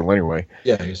natural anyway.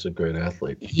 Yeah, he's a great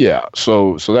athlete. Yeah,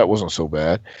 so that wasn't so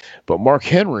bad. But Mark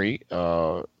Henry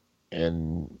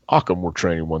and Ockham were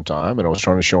training one time, and I was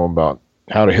trying to show him about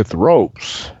how to hit the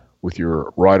ropes with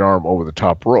your right arm over the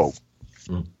top rope.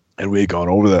 And we had gone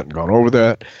over that,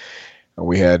 and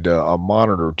we had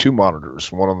two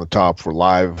monitors, one on the top for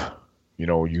live.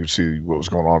 You could see what was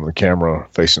going on in the camera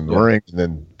facing the ring, and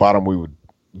then bottom we would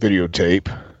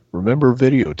videotape. Remember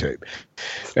videotape?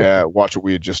 Watch what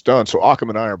we had just done. So Ockham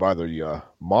and I are by the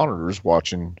monitors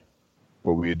watching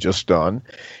what we had just done,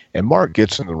 and Mark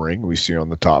gets in the ring. We see on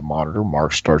the top monitor,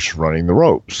 Mark starts running the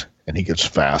ropes, and he gets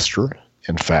faster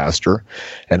and faster,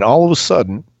 and all of a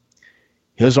sudden,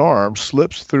 his arm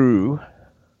slips through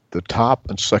the top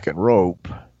and second rope,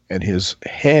 and his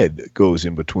head goes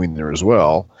in between there as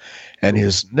well. And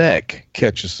his neck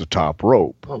catches the top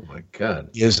rope. Oh, my God.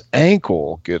 His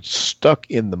ankle gets stuck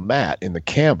in the mat, in the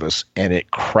canvas, and it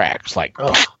cracks like,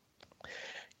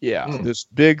 This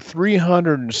big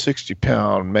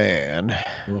 360-pound man,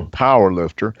 power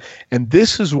lifter. And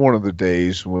this is one of the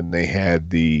days when they had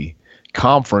the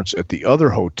conference at the other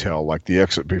hotel, like the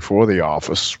exit before the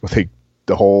office, where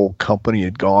the whole company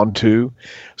had gone to.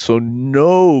 So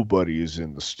nobody is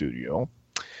in the studio.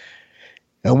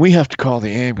 And we have to call the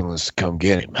ambulance to come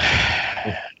get him.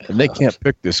 And they can't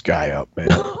pick this guy up,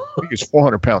 man. I think it's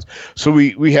 400 pounds. So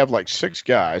we have like 6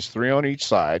 guys, 3 on each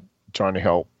side, trying to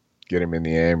help get him in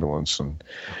the ambulance. And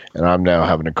I'm now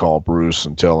having to call Bruce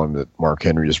and tell him that Mark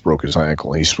Henry just broke his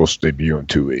ankle and he's supposed to debut in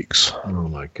 2 weeks. Oh,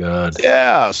 my God.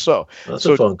 Yeah, so that's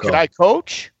a phone call. Can I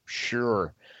coach?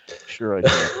 Sure I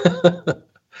can.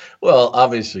 Well,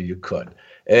 obviously you could.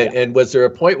 And was there a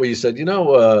point where you said,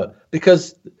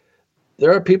 because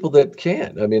there are people that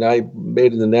can't. I mean, I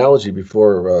made an analogy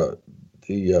before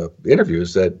the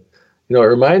interviews that, it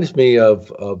reminds me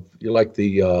of you're like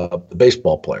the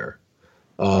baseball player,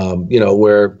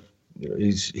 where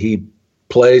he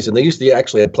plays, and they used to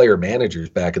actually have player managers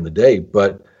back in the day,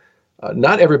 but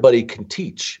not everybody can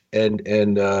teach. And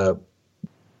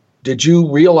did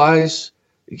you realize,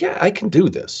 I can do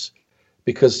this?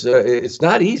 Because it's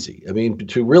not easy. I mean,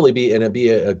 to really be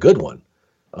a good one.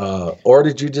 Or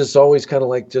did you just always kind of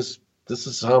like, this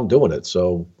is how I'm doing it?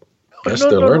 So I guess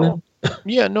they're learning.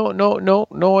 Yeah,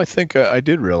 no. I think I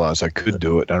did realize I could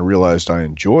do it. I realized I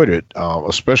enjoyed it,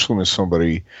 especially with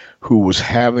somebody who was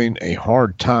having a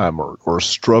hard time or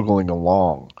struggling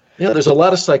along. Yeah, there's a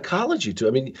lot of psychology to it.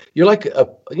 I mean, you're like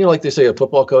like they say, a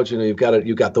football coach. You've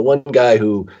got the one guy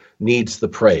who needs the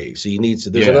praise.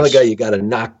 There's another guy you got to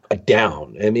knock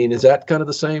down. I mean, is that kind of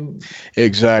the same?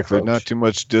 Exactly. Approach? Not too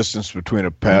much distance between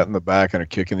a pat in the back and a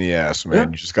kick in the ass, man. Yeah.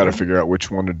 You just got to figure out which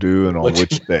one to do and on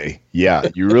which day. Yeah,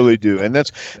 you really do. And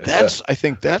that's I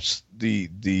think that's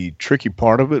the tricky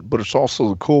part of it, but it's also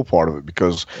the cool part of it,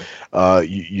 because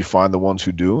you find the ones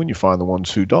who do and you find the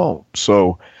ones who don't.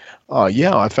 So.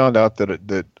 I found out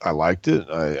that I liked it.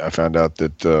 I found out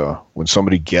that when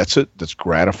somebody gets it, that's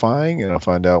gratifying, and I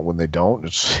find out when they don't,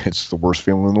 it's the worst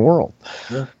feeling in the world.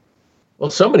 Yeah. Well,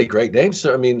 so many great names.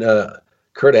 I mean,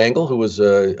 Kurt Angle, who was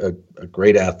a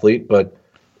great athlete, but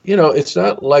it's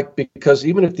not like, because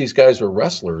even if these guys were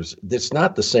wrestlers, it's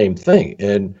not the same thing.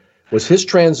 And was his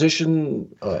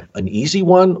transition an easy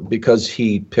one because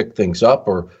he picked things up,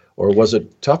 or was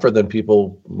it tougher than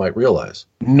people might realize?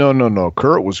 No.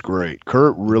 Kurt was great.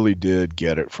 Kurt really did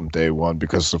get it from day one,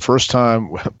 because the first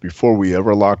time before we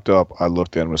ever locked up, I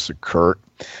looked at him and said, Kurt,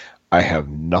 I have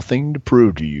nothing to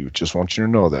prove to you. Just want you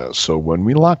to know that. So when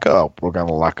we lock up, we're going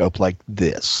to lock up like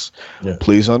this. Yeah.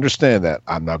 Please understand that.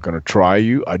 I'm not going to try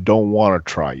you. I don't want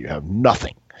to try you. I have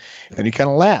nothing. And he kind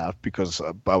of laughed, because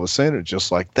I was saying it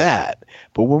just like that.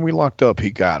 But when we locked up, he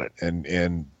got it.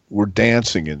 And we're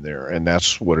dancing in there, and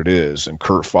that's what it is. And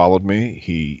Kurt followed me.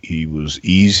 He was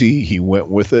easy. He went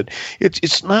with it.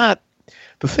 It's not,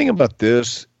 the thing about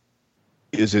this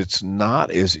is it's not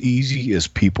as easy as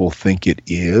people think it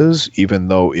is, even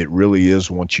though it really is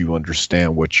once you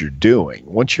understand what you're doing.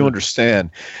 Once you understand,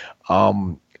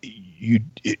 you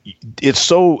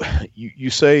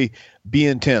say be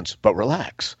intense but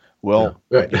relax. Well,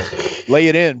 lay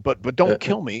it in, but don't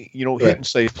kill me. Hit and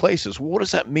save places. Well, what does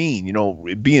that mean?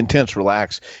 Be intense,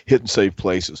 relax, hit and save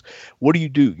places. What do you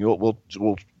do? Well,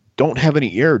 don't have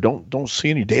any air. Don't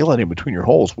see any daylight in between your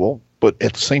holes. Well, but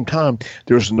at the same time,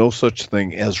 there's no such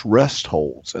thing as rest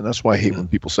holds, and that's why I hate when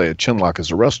people say a chin lock is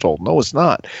a rest hold. No, it's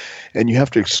not. And you have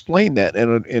to explain that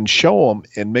and show them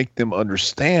and make them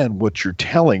understand what you're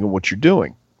telling and what you're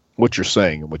doing, what you're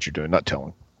saying and what you're doing, not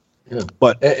telling. Yeah.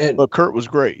 But Kurt was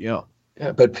great, yeah.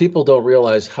 Yeah, but people don't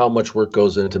realize how much work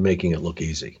goes into making it look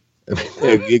easy. I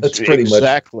mean, that's pretty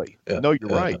exactly. Much. Yeah, no, you're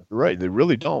right. You're right. They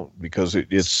really don't, because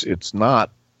it's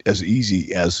not as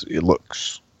easy as it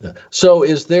looks. Yeah. So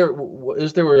is there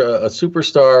a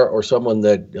superstar or someone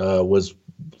that was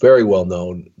very well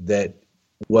known that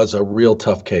was a real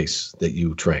tough case that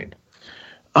you trained?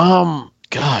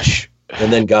 Gosh.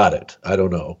 And then got it. I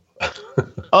don't know.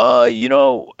 I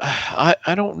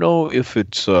don't know if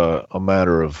it's a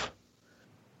matter of,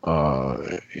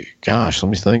 let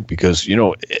me think, because,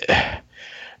 let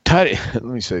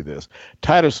me say this.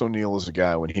 Titus O'Neil is a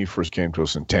guy, when he first came to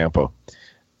us in Tampa,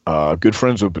 good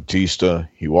friends with Batista.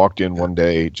 He walked in one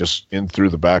day, just in through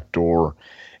the back door,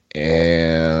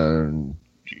 and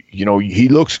he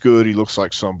looks good. He looks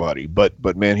like somebody, but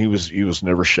man, he was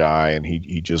never shy, and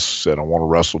he just said, I want to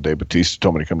wrestle. Dave Batista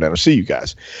told me to come down and see you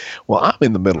guys. Well, I'm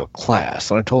in the middle of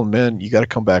class, and I told him, man, you got to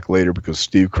come back later, because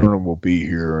Steve Kern will be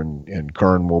here, and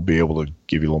Kern will be able to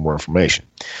give you a little more information.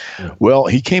 Yeah. Well,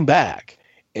 he came back,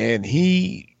 and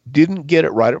he didn't get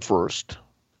it right at first,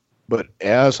 but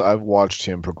as I've watched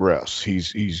him progress,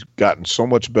 he's gotten so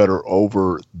much better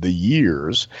over the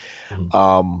years.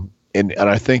 Mm-hmm. And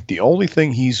I think the only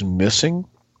thing he's missing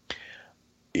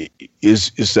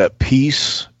is that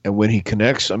piece. And when he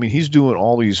connects, I mean, he's doing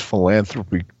all these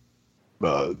philanthropy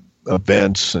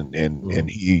events, and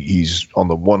he's on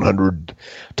the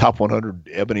top 100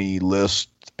 Ebony list.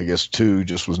 I guess 2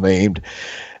 just was named.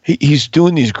 He's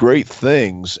doing these great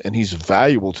things, and he's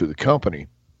valuable to the company.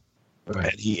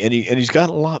 Right. And he's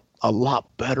gotten a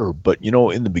lot better. But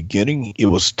in the beginning, it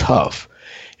was tough.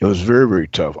 It was very, very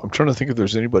tough. I'm trying to think if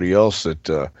there's anybody else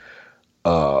that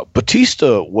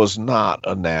Batista was not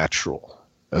a natural.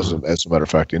 As a matter of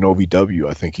fact, in OVW,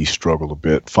 I think he struggled a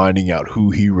bit finding out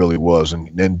who he really was, and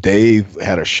then Dave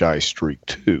had a shy streak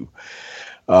too.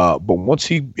 But once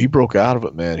he broke out of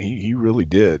it, man, he really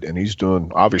did, and he's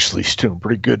doing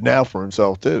pretty good now for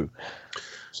himself too.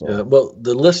 So. Yeah, well,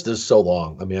 the list is so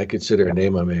long. I mean, I could sit here and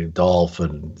name. Dolph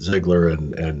and Ziggler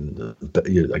and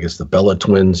I guess the Bella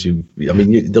twins.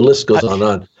 The list goes on and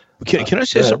on. Can I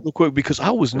say something real quick? Because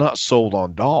I was not sold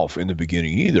on Dolph in the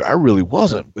beginning either. I really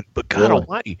wasn't. But God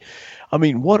Almighty, I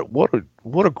mean, what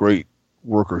a great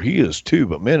worker he is too.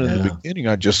 But man, in the beginning,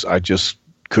 I just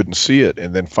couldn't see it.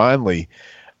 And then finally,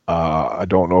 I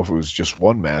don't know if it was just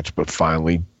one match, but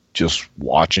finally, just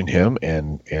watching him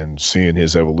and seeing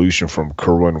his evolution from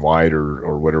Kerwin White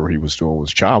or whatever he was doing with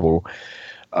Chavo,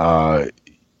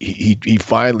 he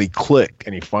finally clicked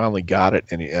and he finally got it,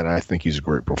 and I think he's a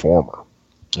great performer.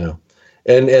 Yeah,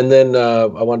 and then I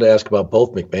wanted to ask about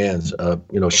both McMahons.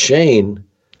 Shane,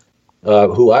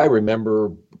 who I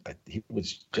remember, he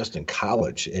was just in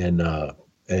college, and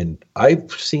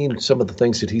I've seen some of the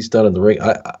things that he's done in the ring.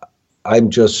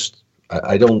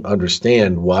 I don't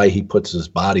understand why he puts his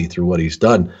body through what he's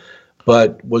done,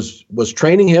 but was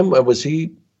training him? Was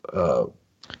he?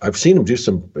 I've seen him do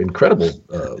some incredible,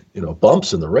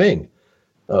 bumps in the ring.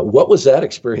 What was that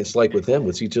experience like with him?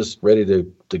 Was he just ready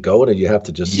to go, and did you have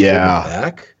to just hold him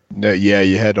back? No, yeah,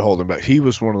 you had to hold him back. He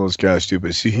was one of those guys too.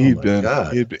 But see, he had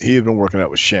been working out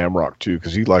with Shamrock too,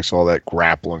 because he likes all that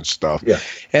grappling stuff. Yeah,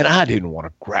 and I didn't want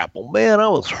to grapple, man. I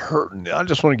was hurting. I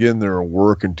just want to get in there and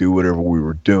work and do whatever we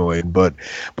were doing. But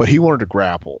he wanted to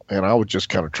grapple, and I would just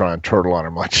kind of try and turtle on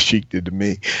him like Sheik did to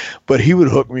me. But he would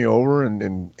hook me over,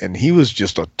 and he was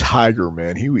just a tiger,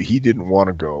 man. He didn't want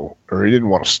to go, or he didn't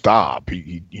want to stop.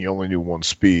 He only knew one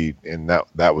speed, and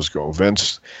that was go.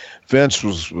 Vince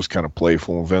was kind of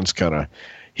playful, and Vince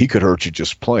he could hurt you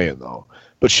just playing though.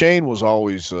 But Shane was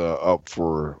always up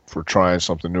for trying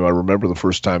something new. I remember the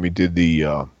first time he did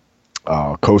the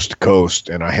coast to coast,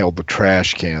 and I held the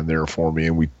trash can there for me,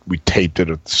 and we taped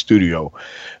it at the studio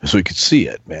so he could see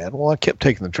it, man. Well, I kept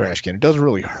taking the trash can. It doesn't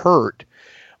really hurt,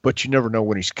 but you never know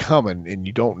when he's coming, and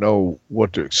you don't know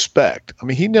what to expect. I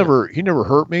mean, he never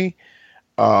hurt me,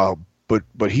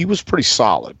 but he was pretty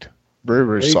solid. Very,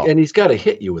 very solid. And he's got to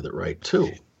hit you with it right,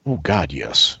 too. Oh, God,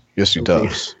 yes. Yes, he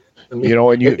does. I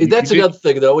mean, that's another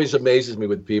thing that always amazes me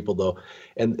with people, though.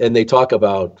 And they talk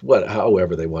about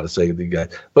however they want to say the guy.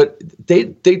 But they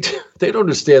don't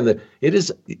understand that it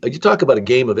is, you talk about a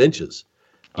game of inches.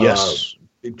 Yes.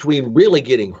 Between really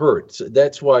getting hurt. So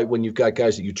that's why when you've got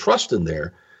guys that you trust in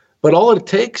there, but all it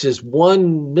takes is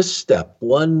one misstep,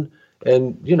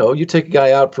 and you take a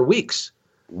guy out for weeks.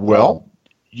 Well,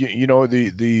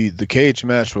 the cage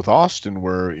match with Austin,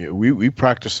 where we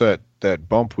practiced that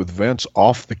bump with Vince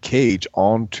off the cage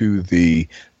onto the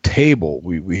table.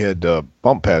 We had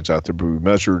bump pads out there, but we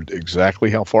measured exactly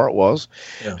how far it was.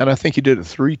 Yeah. And I think he did it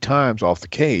 3 times off the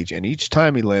cage, and each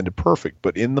time he landed perfect.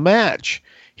 But in the match,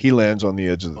 he lands on the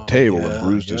edge of the table and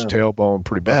bruised his tailbone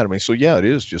pretty bad. I mean, so yeah, it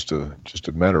is just a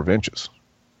matter of inches.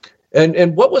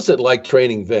 And what was it like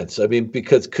training Vince? I mean,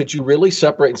 because could you really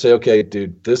separate and say, okay,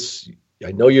 dude,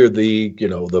 I know you're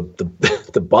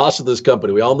the boss of this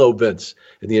company. We all know Vince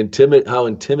and how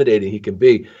intimidating he can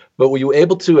be. But were you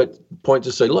able to at point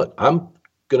to say, look, I'm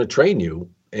going to train you,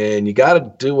 and you got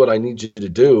to do what I need you to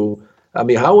do? I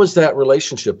mean, how was that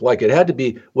relationship like? It had to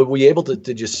be. Were we able to?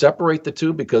 Did you separate the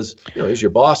two? Because he's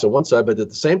your boss on one side, but at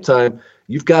the same time,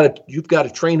 you've got to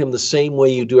train him the same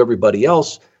way you do everybody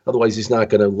else. Otherwise, he's not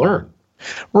going to learn.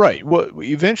 Right. Well,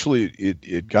 eventually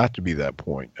it got to be that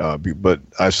point. But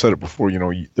I've said it before,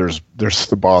 there's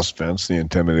the boss Vince, the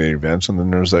intimidating Vince, and then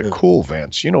there's that cool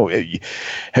Vince.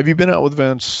 Have you been out with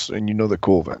Vince and the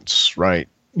cool Vince, right?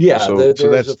 Yeah,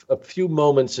 there's a few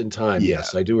moments in time. Yeah,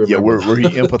 yes, I do remember. Yeah, where he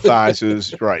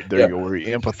empathizes. Right, there you go, where he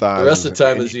empathizes. The rest of the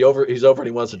time he's over and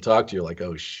he wants to talk to you like,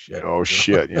 oh, shit. Oh,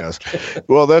 shit, yes.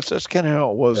 Well, that's kind of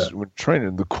how it was when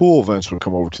training. The cool Vince would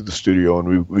come over to the studio,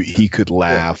 and he could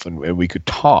laugh, and we could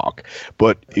talk.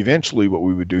 But eventually what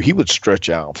we would do, he would stretch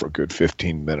out for a good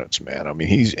 15 minutes, man. I mean,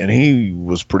 he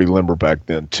was pretty limber back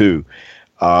then, too.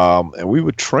 And we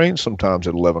would train sometimes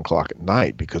at 11 o'clock at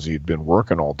night because he'd been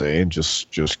working all day and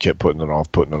just kept putting it off.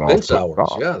 Vince hours,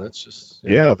 yeah, that's just...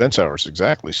 Yeah, Vince hours,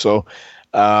 exactly. So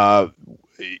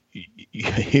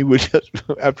he would just,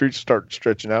 after he'd start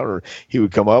stretching out, or he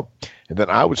would come up, and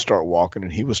then I would start walking,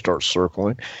 and he would start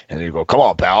circling, and he'd go, come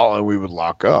on, pal, and we would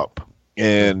lock up.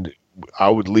 And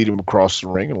I would lead him across the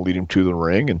ring and lead him to the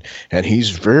ring, and he's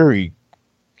very...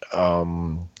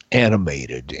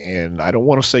 animated, and I don't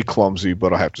want to say clumsy,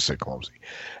 but I have to say clumsy.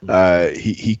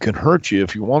 He can hurt you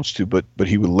if he wants to, but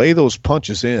he would lay those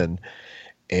punches in,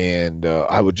 and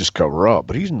I would just cover up.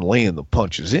 But he's laying the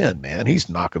punches in, man. He's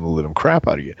knocking the living crap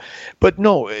out of you. But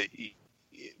no,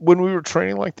 when we were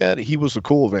training like that, he was the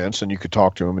cool Vince, and you could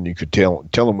talk to him, and you could tell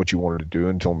him what you wanted to do,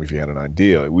 and tell him if you had an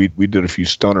idea. We did a few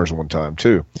stunners one time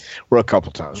too, or a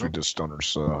couple times we did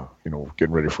stunners.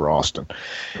 Getting ready for Austin.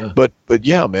 Yeah. But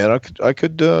yeah, man, I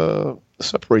could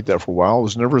separate that for a while. I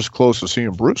was never as close as he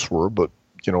and Bruce were, but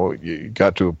you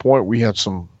got to a point we had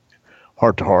some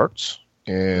heart to hearts,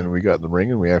 and we got in the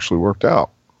ring and we actually worked out.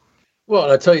 Well,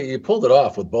 and I tell you pulled it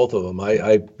off with both of them.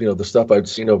 I the stuff I've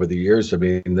seen over the years. I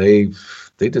mean, they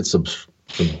did some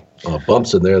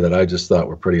bumps in there that I just thought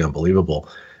were pretty unbelievable.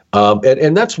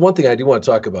 And that's one thing I do want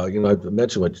to talk about. I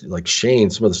mentioned like Shane,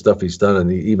 some of the stuff he's done,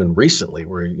 and even recently,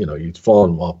 where he's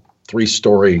fallen off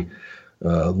 3-story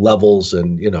levels,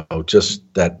 and just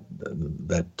that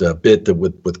bit that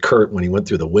with Kurt when he went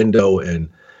through the window. And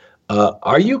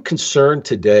are you concerned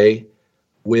today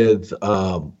with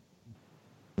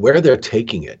where they're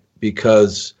taking it?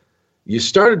 Because you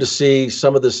started to see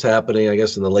some of this happening, I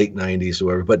guess, in the late 90s or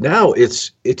whatever, but now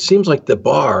it seems like the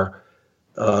bar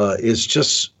is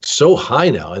just so high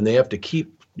now, and they have to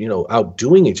keep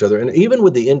outdoing each other. And even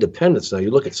with the independents now,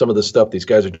 you look at some of the stuff these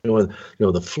guys are doing,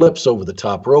 the flips over the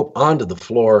top rope onto the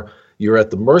floor. You're at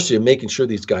the mercy of making sure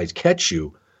these guys catch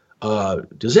you.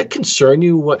 Does it concern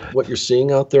you what you're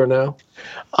seeing out there now?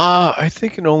 I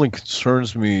think it only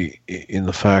concerns me in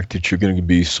the fact that you're going to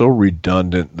be so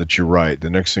redundant that you're right. The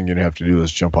next thing you're going to have to do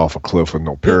is jump off a cliff with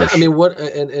no parachute. I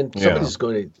mean, somebody's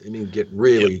going to get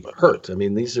really hurt. I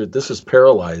mean, this is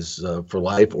paralyzed for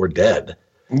life or dead.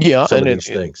 Yeah, some of these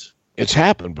things. It's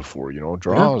happened before.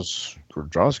 Draws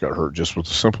got hurt just with a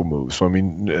simple move. So I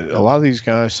mean, a lot of these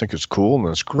guys think it's cool and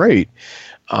it's great.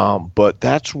 But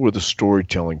that's where the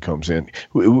storytelling comes in.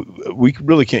 We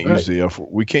really can't use the F word.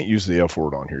 We can't use the F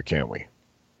word on here, can we?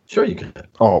 Sure, you can.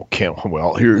 Oh, can't.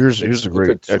 Well, here's a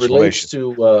great explanation. If it relates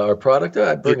to our product,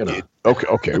 I'd bring it on.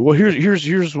 Okay. Well,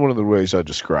 here's one of the ways I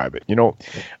describe it.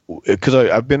 Because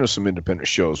I've been to some independent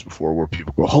shows before where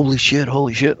people go, holy shit. All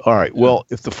right. Well,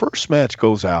 if the first match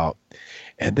goes out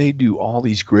and they do all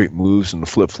these great moves and the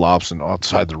flip flops and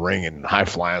outside the ring and high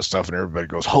flying stuff, and everybody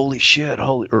goes, holy shit,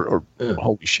 holy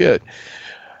shit.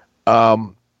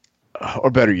 Or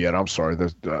better yet, I'm sorry,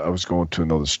 I was going to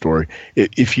another story.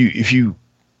 If you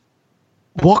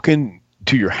walk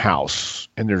into your house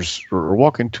or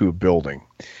walk into a building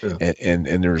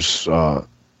and there's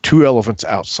two elephants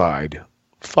outside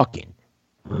fucking,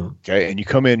 okay, and you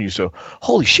come in and you say,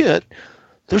 holy shit,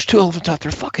 there's two elephants out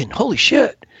there fucking, holy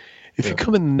shit. If you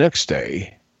come in the next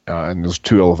day and those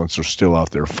two elephants are still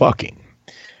out there fucking,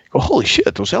 go, holy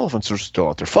shit, those elephants are still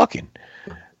out there fucking.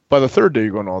 By the third day,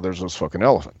 you're going, oh, there's those fucking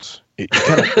elephants. It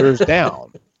kind of wears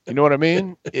down. You know what I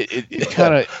mean? It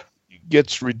kind of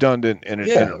gets redundant and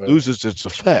it loses its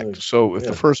effect. So if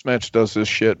the first match does this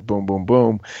shit, boom, boom,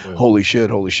 boom, holy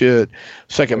shit.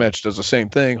 Second match does the same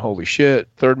thing, holy shit.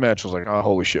 Third match was like, oh,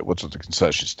 holy shit, what's at the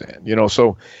concession stand?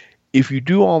 So if you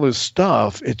do all this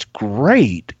stuff, it's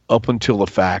great up until the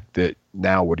fact that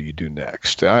now what do you do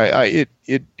next?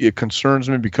 It concerns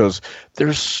me because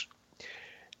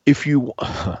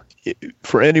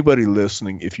for anybody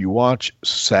listening, if you watch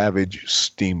Savage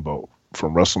Steamboat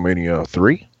from WrestleMania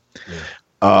 3,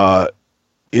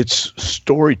 it's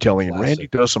storytelling, and Randy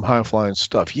does some high flying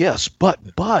stuff. Yes, but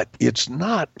it's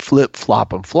not flip,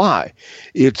 flop, and fly.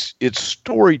 It's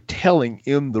storytelling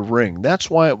in the ring. That's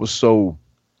why it was so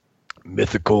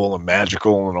mythical and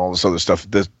magical and all this other stuff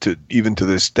even to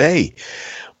this day.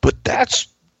 But that's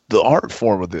the art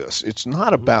form of this. It's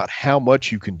not about how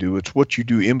much you can do. It's what you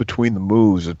do in between the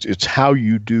moves. It's how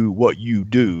you do what you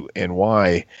do and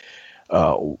why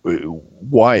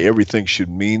everything should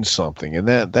mean something. And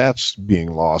that's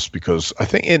being lost because I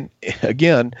think, and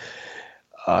again,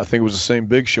 I think it was the same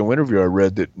Big Show interview I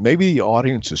read that maybe the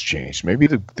audience has changed. Maybe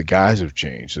the guys have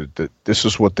changed, that this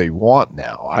is what they want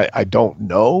now. I don't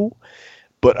know,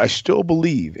 but I still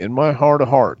believe in my heart of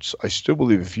hearts, I still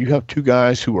believe if you have two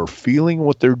guys who are feeling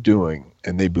what they're doing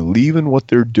and they believe in what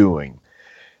they're doing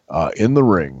in the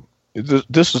ring,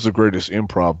 this is the greatest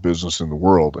improv business in the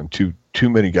world. And too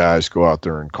many guys go out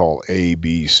there and call A,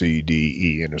 B, C, D,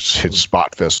 E, and it's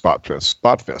spot fest.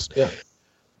 Yeah.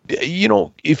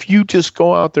 If you just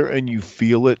go out there and you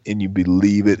feel it and you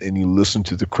believe it and you listen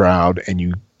to the crowd and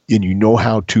you know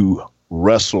how to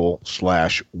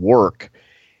wrestle/work,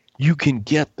 you can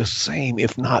get the same,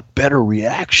 if not better,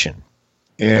 reaction.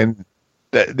 And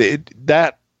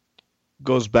that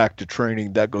goes back to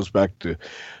training. That goes back to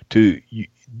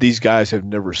these guys have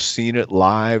never seen it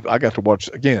live. I got to watch,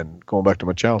 again, going back to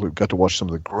my childhood, got to watch some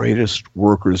of the greatest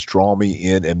workers draw me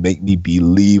in and make me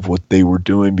believe what they were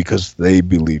doing because they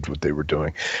believed what they were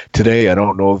doing. Today, I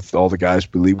don't know if all the guys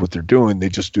believe what they're doing. They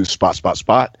just do spot,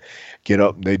 get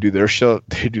up, and they do their show,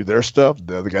 they do their stuff,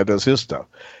 the other guy does his stuff.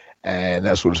 And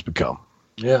that's what it's become.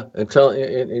 Yeah, and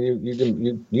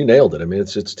you nailed it. I mean,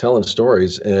 it's telling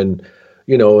stories, and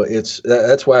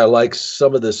that's why I like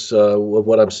some of this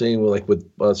what I'm seeing with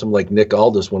some like Nick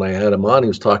Aldis when I had him on. He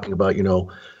was talking about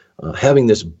having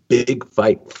this big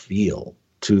fight feel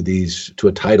to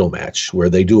a title match where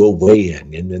they do a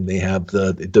weigh-in and then they have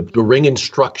the ring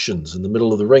instructions in the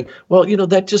middle of the ring. Well,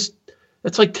 that's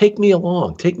like, take me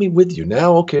along, take me with you.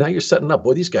 Now you're setting up.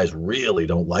 Boy, these guys really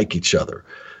don't like each other,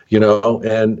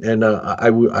 and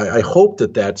I hope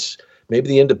that's. Maybe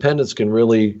the independents can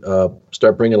really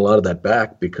start bringing a lot of that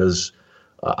back because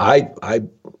I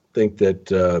think that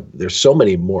there's so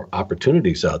many more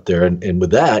opportunities out there. And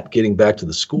with that, getting back to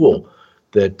the school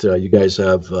that you guys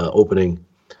have opening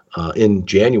in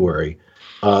January,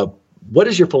 what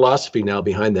is your philosophy now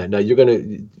behind that? Now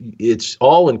it's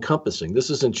all encompassing. This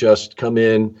isn't just come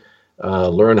in,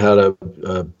 learn how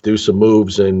to do some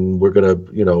moves, and we're going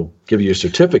to, give you a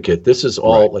certificate. This is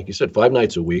all, right, like you said, 5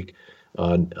 nights a week.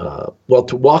 To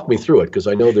walk me through it, because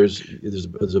I know there's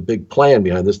a big plan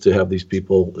behind this to have these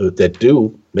people that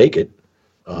do make it.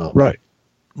 Right.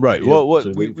 Well,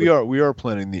 so we are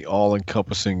planning the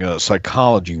all-encompassing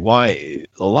psychology. Why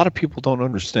a lot of people don't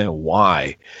understand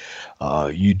why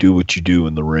you do what you do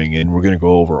in the ring, and we're going to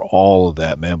go over all of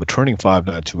that, man. But training 5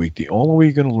 nights a week, the only way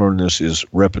you're going to learn this is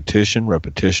repetition.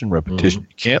 Mm-hmm. You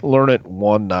can't learn it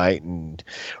one night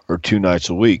or 2 nights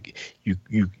a week.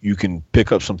 You can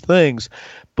pick up some things,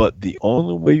 but the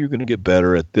only way you're going to get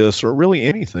better at this, or really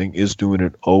anything, is doing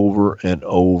it over and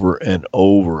over and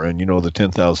over. And the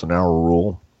 10,000 hour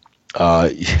rule.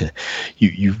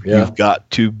 You've got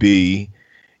to be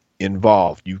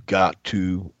involved. You've got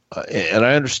to. And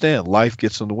I understand life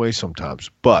gets in the way sometimes,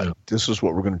 but this is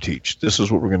what we're going to teach. This is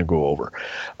what we're going to go over.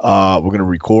 We're going to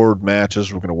record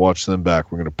matches. We're going to watch them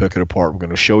back. We're going to pick it apart. We're going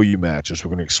to show you matches. We're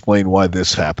going to explain why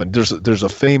this happened. There's a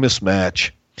famous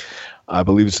match. I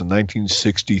believe it's in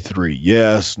 1963.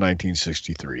 Yes,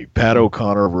 1963. Pat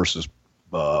O'Connor versus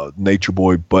Nature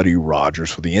Boy Buddy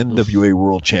Rogers for the NWA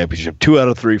World Championship. 2 out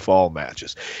of 3 fall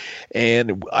matches.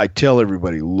 And I tell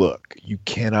everybody, look, you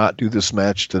cannot do this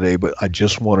match today, but I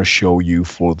just want to show you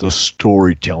for the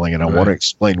storytelling, and I want to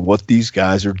explain what these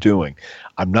guys are doing.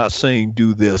 I'm not saying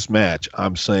do this match.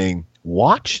 I'm saying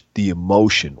watch the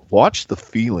emotion, watch the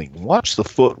feeling, watch the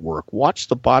footwork, watch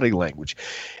the body language.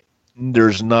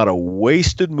 There's not a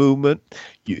wasted movement.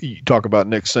 You talk about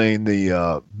Nick saying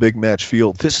the big match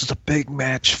feel. This is a big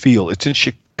match feel. It's in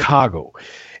Chicago,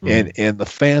 and the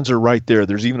fans are right there.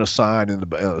 There's even a sign in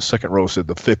the second row said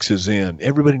the fix is in.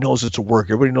 Everybody knows it's a work.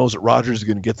 Everybody knows that Rogers is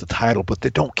going to get the title, but they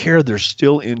don't care. They're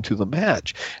still into the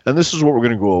match. And this is what we're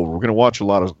going to go over. We're going to watch a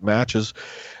lot of matches.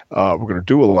 We're going to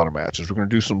do a lot of matches. We're going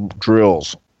to do some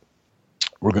drills.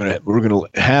 We're going to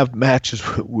have matches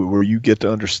where you get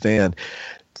to understand.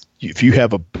 If you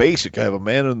have I have a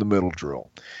man in the middle drill,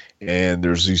 and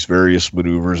there's these various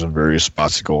maneuvers and various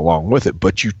spots that go along with it,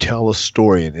 but you tell a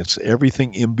story, and it's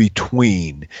everything in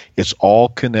between. It's all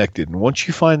connected. And once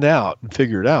you find out and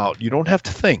figure it out, you don't have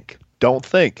to think. Don't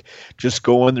think. Just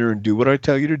go in there and do what I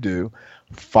tell you to do.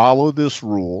 Follow this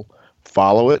rule.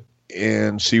 Follow it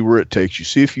and see where it takes you.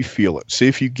 See if you feel it. See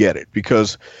if you get it.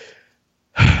 Because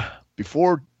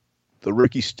before the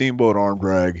Ricky Steamboat arm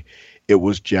drag, it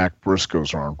was Jack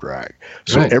Briscoe's arm drag.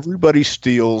 So everybody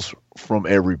steals from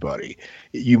everybody.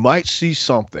 You might see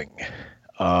something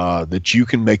that you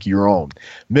can make your own.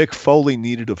 Mick Foley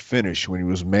needed a finish when he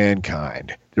was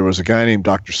Mankind. There was a guy named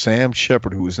Dr. Sam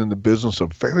Shepard who was in the business a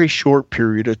very short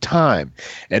period of time,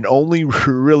 and only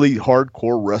really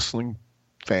hardcore wrestling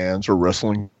fans or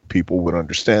wrestling people would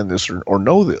understand this or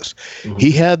know this. Mm-hmm.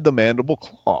 He had the mandible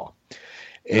claw,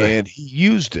 and he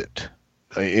used it.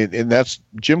 And that's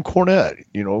Jim Cornette.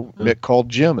 Mick called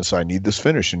Jim and said, I need this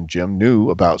finish. And Jim knew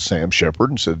about Sam Shepard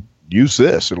and said, use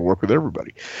this. It'll work with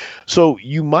everybody. So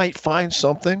you might find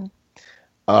something.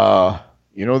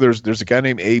 There's a guy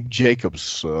named Abe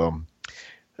Jacobs.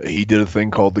 He did a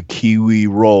thing called the Kiwi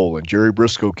Roll. And Jerry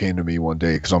Briscoe came to me one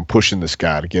day because I'm pushing this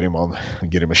guy to get him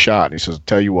a shot. And he says,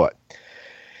 tell you what,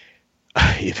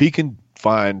 if he can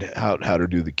find out how to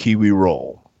do the Kiwi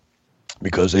Roll,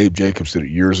 because Abe Jacobs did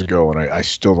it years ago, and I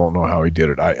still don't know how he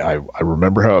did it. I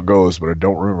remember how it goes, but I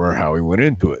don't remember how he went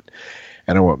into it.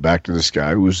 And I went back to this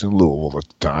guy who was in Louisville at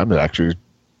the time. And actually,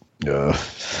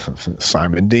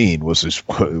 Simon Dean was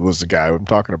the guy I'm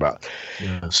talking about.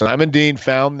 Yeah. Simon Dean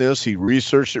found this. He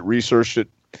researched it.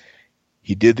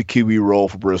 He did the Kiwi Roll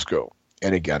for Briscoe,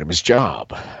 and it got him his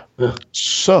job. Yeah.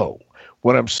 So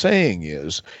what I'm saying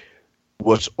is,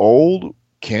 what's old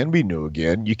can be new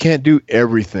again. You can't do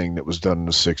everything that was done in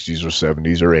the 60s or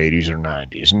 70s or 80s or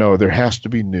 90s. No, there has to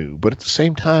be new. But at the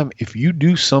same time, if you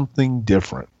do something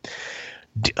different,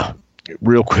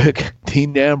 real quick,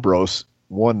 Dean Ambrose,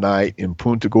 one night in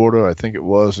Punta Gorda, I think it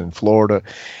was, in Florida,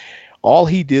 all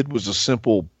he did was a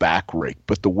simple back rake.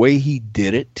 But the way he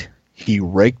did it, he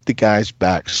raked the guy's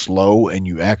back slow, and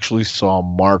you actually saw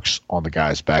marks on the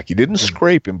guy's back. He didn't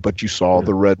scrape him, but you saw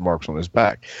the red marks on his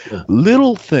back. Yeah.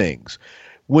 Little things.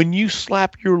 When you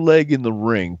slap your leg in the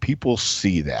ring, people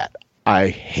see that. I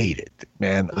hate it,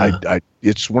 man.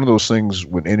 It's one of those things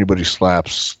when anybody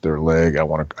slaps their leg,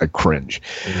 I cringe.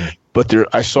 Mm-hmm.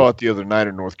 But I saw it the other night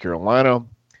in North Carolina.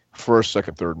 first,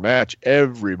 second, third match,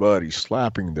 everybody's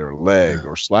slapping their leg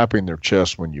or slapping their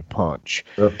chest when you punch.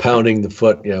 Or pounding the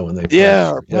foot, when they punch.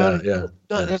 Yeah.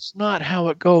 No, that's not how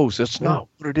it goes. That's not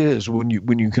what it is. When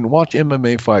you can watch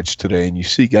MMA fights today and you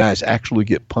see guys actually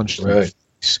get punched in the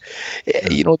face,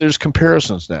 there's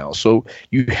comparisons now. So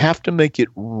you have to make it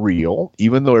real,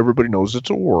 even though everybody knows it's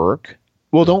a work.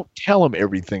 Well, don't tell him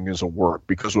everything is a work,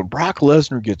 because when Brock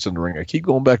Lesnar gets in the ring, I keep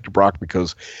going back to Brock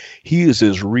because he is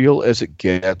as real as it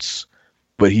gets,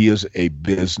 but he is a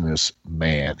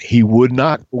businessman. He would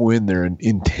not go in there and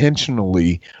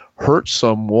intentionally hurt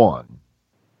someone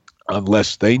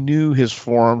unless they knew his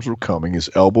forearms were coming, his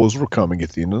elbows were coming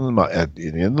at the end of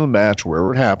the match,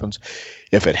 wherever it happens.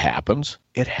 If it happens,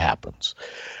 it happens.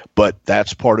 But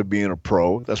that's part of being a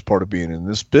pro. That's part of being in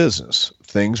this business.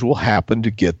 Things will happen to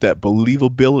get that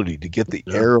believability, to get the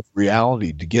air of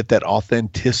reality, to get that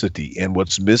authenticity. And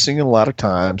what's missing a lot of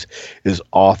times is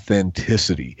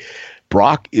authenticity.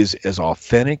 Brock is as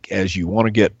authentic as you want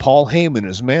to get. Paul Heyman,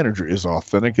 as manager, is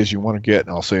authentic as you want to get.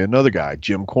 And I'll say another guy,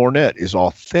 Jim Cornette, is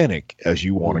authentic as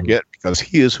you want to get, because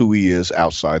he is who he is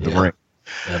outside the ring.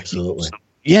 Absolutely.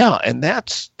 Yeah, and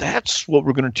that's what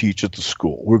we're going to teach at the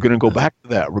school. We're going to go back to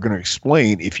that. We're going to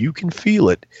explain, if you can feel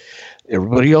it,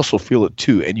 everybody else will feel it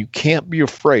too. And you can't be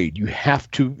afraid. You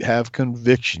have to have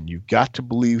conviction. You've got to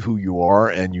believe who you are,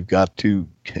 and you've got to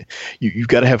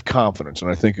have confidence.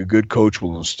 And I think a good coach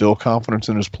will instill confidence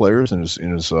in his players and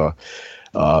in his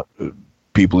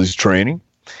people he's training.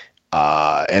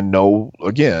 And know,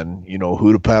 again,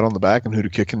 who to pat on the back and who to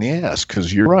kick in the ass,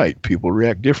 because you're right. People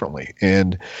react differently.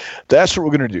 And that's what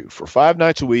we're going to do for 5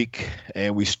 nights a week.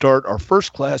 And we start our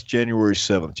first class January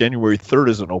 7th. January 3rd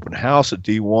is an open house at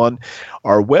D1.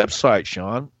 Our website,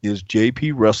 Sean, is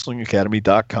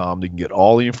jpwrestlingacademy.com. You can get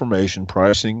all the information,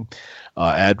 pricing,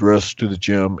 address to the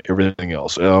gym, everything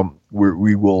else. We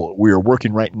are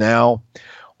working right now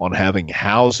on having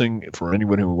housing for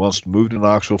anyone who wants to move to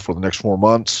Knoxville for the next 4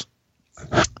 months.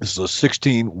 This is a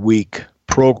 16-week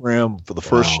program for the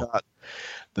first shot.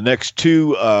 The next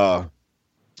 2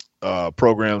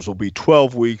 programs will be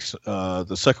 12 weeks.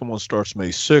 The second one starts May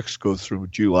 6th, goes through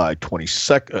July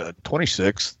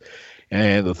 26th,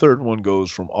 and the third one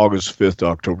goes from August 5th to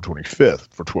October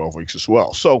 25th for 12 weeks as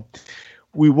well. So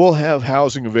we will have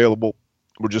housing available.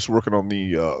 We're just working on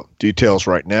the details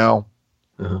right now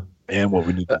and what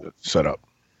we need to set up.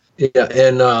 Yeah,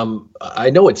 and I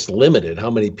know it's limited how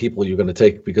many people you're going to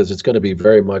take, because it's going to be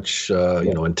very much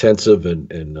intensive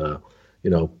and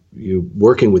you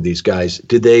working with these guys.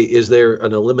 Is there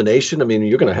an elimination? I mean,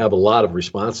 you're going to have a lot of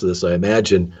response to this, I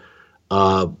imagine.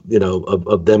 Of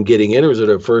them getting in, or is it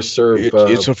a first serve?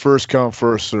 It's a first come,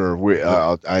 first serve.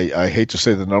 I hate to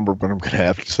say the number, but I'm going to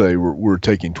have to say we're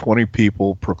taking 20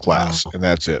 people per class, and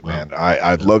that's it, man.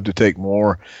 I'd love to take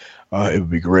more. It would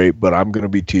be great, but I'm going to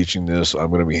be teaching this. I'm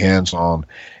going to be hands-on,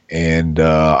 and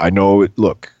I know it.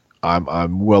 Look,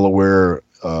 I'm well aware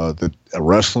that a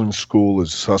wrestling school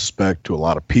is suspect to a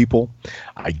lot of people.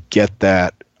 I get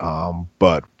that,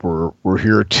 but we're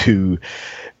here to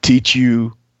teach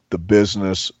you the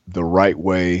business the right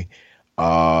way.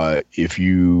 If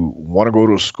you want to go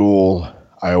to a school,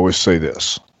 I always say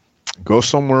this. Go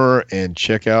somewhere and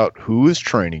check out who is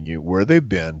training you, where they've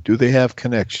been. Do they have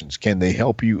connections? Can they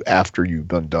help you after you've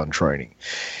been done training?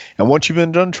 And once you've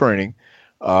been done training,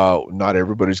 not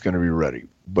everybody's going to be ready,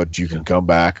 but you can come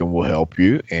back and we'll help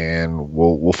you, and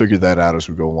we'll figure that out as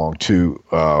we go along too.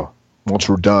 Once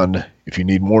we're done, if you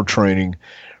need more training,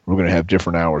 we're going to have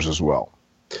different hours as well.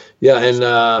 Yeah, and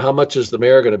how much is the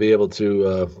mayor going to be able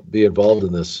to be involved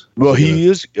in this? Well, he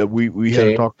is. We had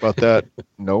to talk about that.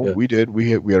 No, we did.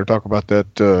 We had to talk about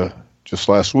that just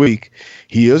last week.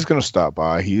 He is going to stop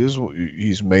by.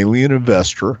 He's mainly an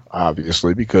investor,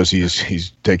 obviously, because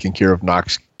he's taking care of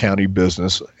Knox County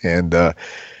business, and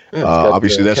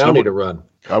obviously that's county to run.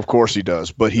 Of course he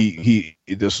does, but he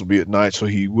this will be at night, so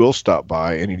he will stop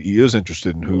by, and he is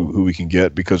interested in who we can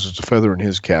get, because it's a feather in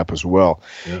his cap as well.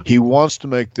 Yeah. He wants to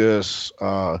make this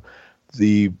I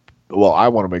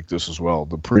want to make this as well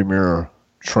the premier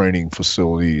training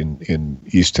facility in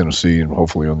East Tennessee and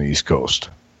hopefully on the East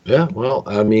Coast. Yeah, well,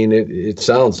 I mean, it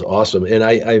sounds awesome, and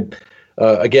I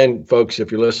again, folks,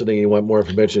 if you're listening and you want more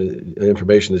information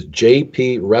is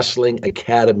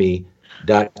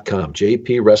jpwrestlingacademy.com,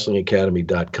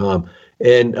 jpwrestlingacademy.com.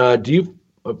 And do you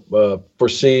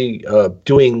foresee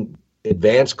doing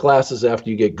advanced classes after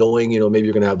you get going? Maybe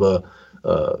you're going to have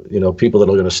people that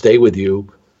are going to stay with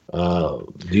you. Do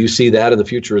you see that in the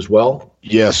future as well?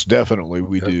 Yes, definitely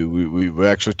we do. We've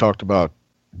actually talked about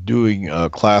doing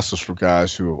classes for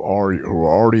guys who are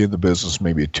already in the business,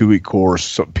 maybe a 2-week course.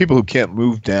 So people who can't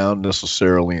move down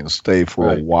necessarily and stay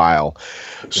for a while.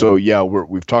 So yeah,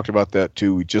 we've talked about that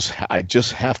too. I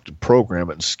just have to program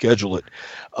it and schedule it,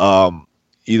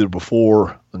 either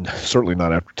before, and certainly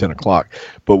not after 10 o'clock,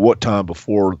 but what time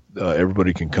before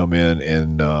everybody can come in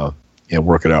and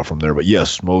work it out from there. But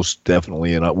yes, most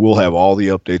definitely, and we'll have all the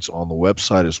updates on the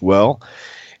website as well.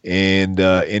 And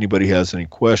anybody has any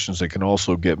questions, they can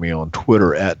also get me on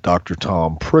Twitter at Dr.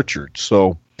 Tom Prichard.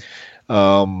 So,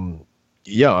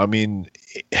 yeah, I mean,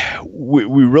 we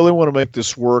really want to make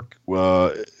this work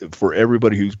for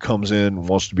everybody who comes in,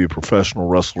 wants to be a professional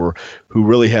wrestler, who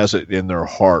really has it in their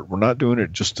heart. We're not doing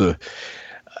it just to,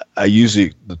 I use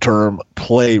the term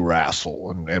play wrestle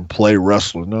and play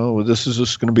wrestler. No, this is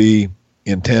just going to be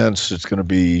intense. It's going to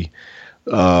be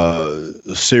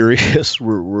serious.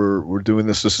 We're doing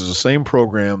this. This is the same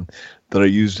program that I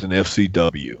used in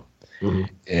FCW,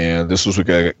 and this was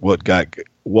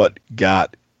what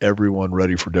got everyone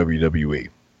ready for WWE.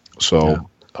 So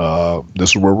this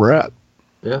is where we're at.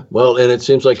 Yeah, well, and it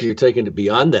seems like you're taking it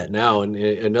beyond that now, and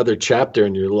another chapter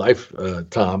in your life,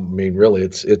 Tom. I mean, really,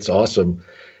 it's awesome,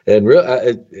 and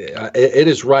it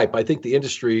is ripe. I think the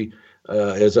industry.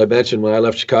 As I mentioned, when I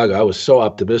left Chicago, I was so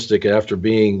optimistic after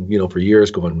being, for years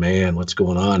going, man, what's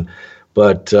going on?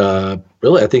 But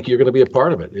really, I think you're going to be a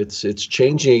part of it. It's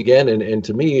changing again, and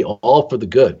to me, all for the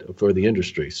good for the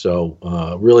industry. So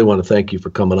really want to thank you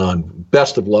for coming on.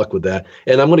 Best of luck with that.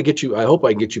 And I'm going to get you, I hope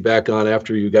I can get you back on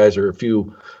after you guys are a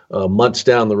few months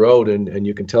down the road, and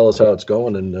you can tell us how it's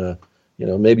going. And,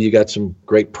 maybe you got some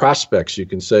great prospects. You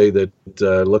can say that,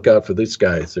 look out for these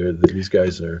guys,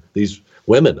 or these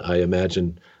women, I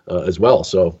imagine, as well.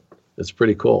 So it's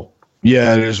pretty cool.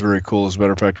 Yeah, it is very cool. As a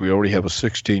matter of fact, we already have a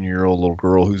 16-year-old little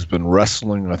girl who's been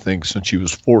wrestling, I think, since she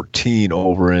was 14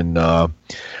 over in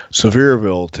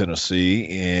Sevierville, Tennessee.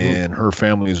 And her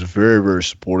family is very, very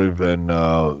supportive. And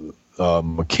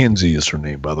Mackenzie is her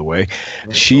name, by the way.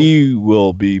 She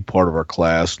will be part of our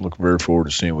class. Look very forward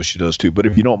to seeing what she does, too. But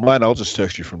if you don't mind, I'll just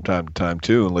text you from time to time,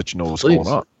 too, and let you know what's going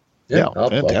on. Yeah,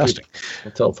 fantastic.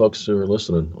 I'll tell folks who are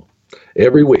listening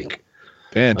every week.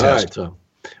 Fantastic. All right, Tom.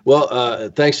 Well,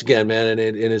 thanks again, man, and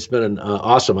it's been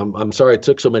awesome. I'm sorry it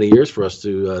took so many years for us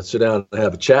to sit down and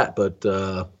have a chat, but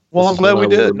well, I'm glad we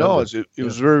did. No, it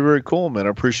was very, very cool, man. I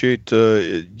appreciate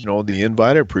the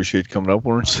invite. I appreciate coming up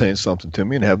and saying something to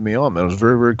me and having me on, man. It was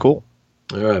very, very cool.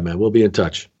 All right, man. We'll be in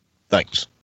touch. Thanks.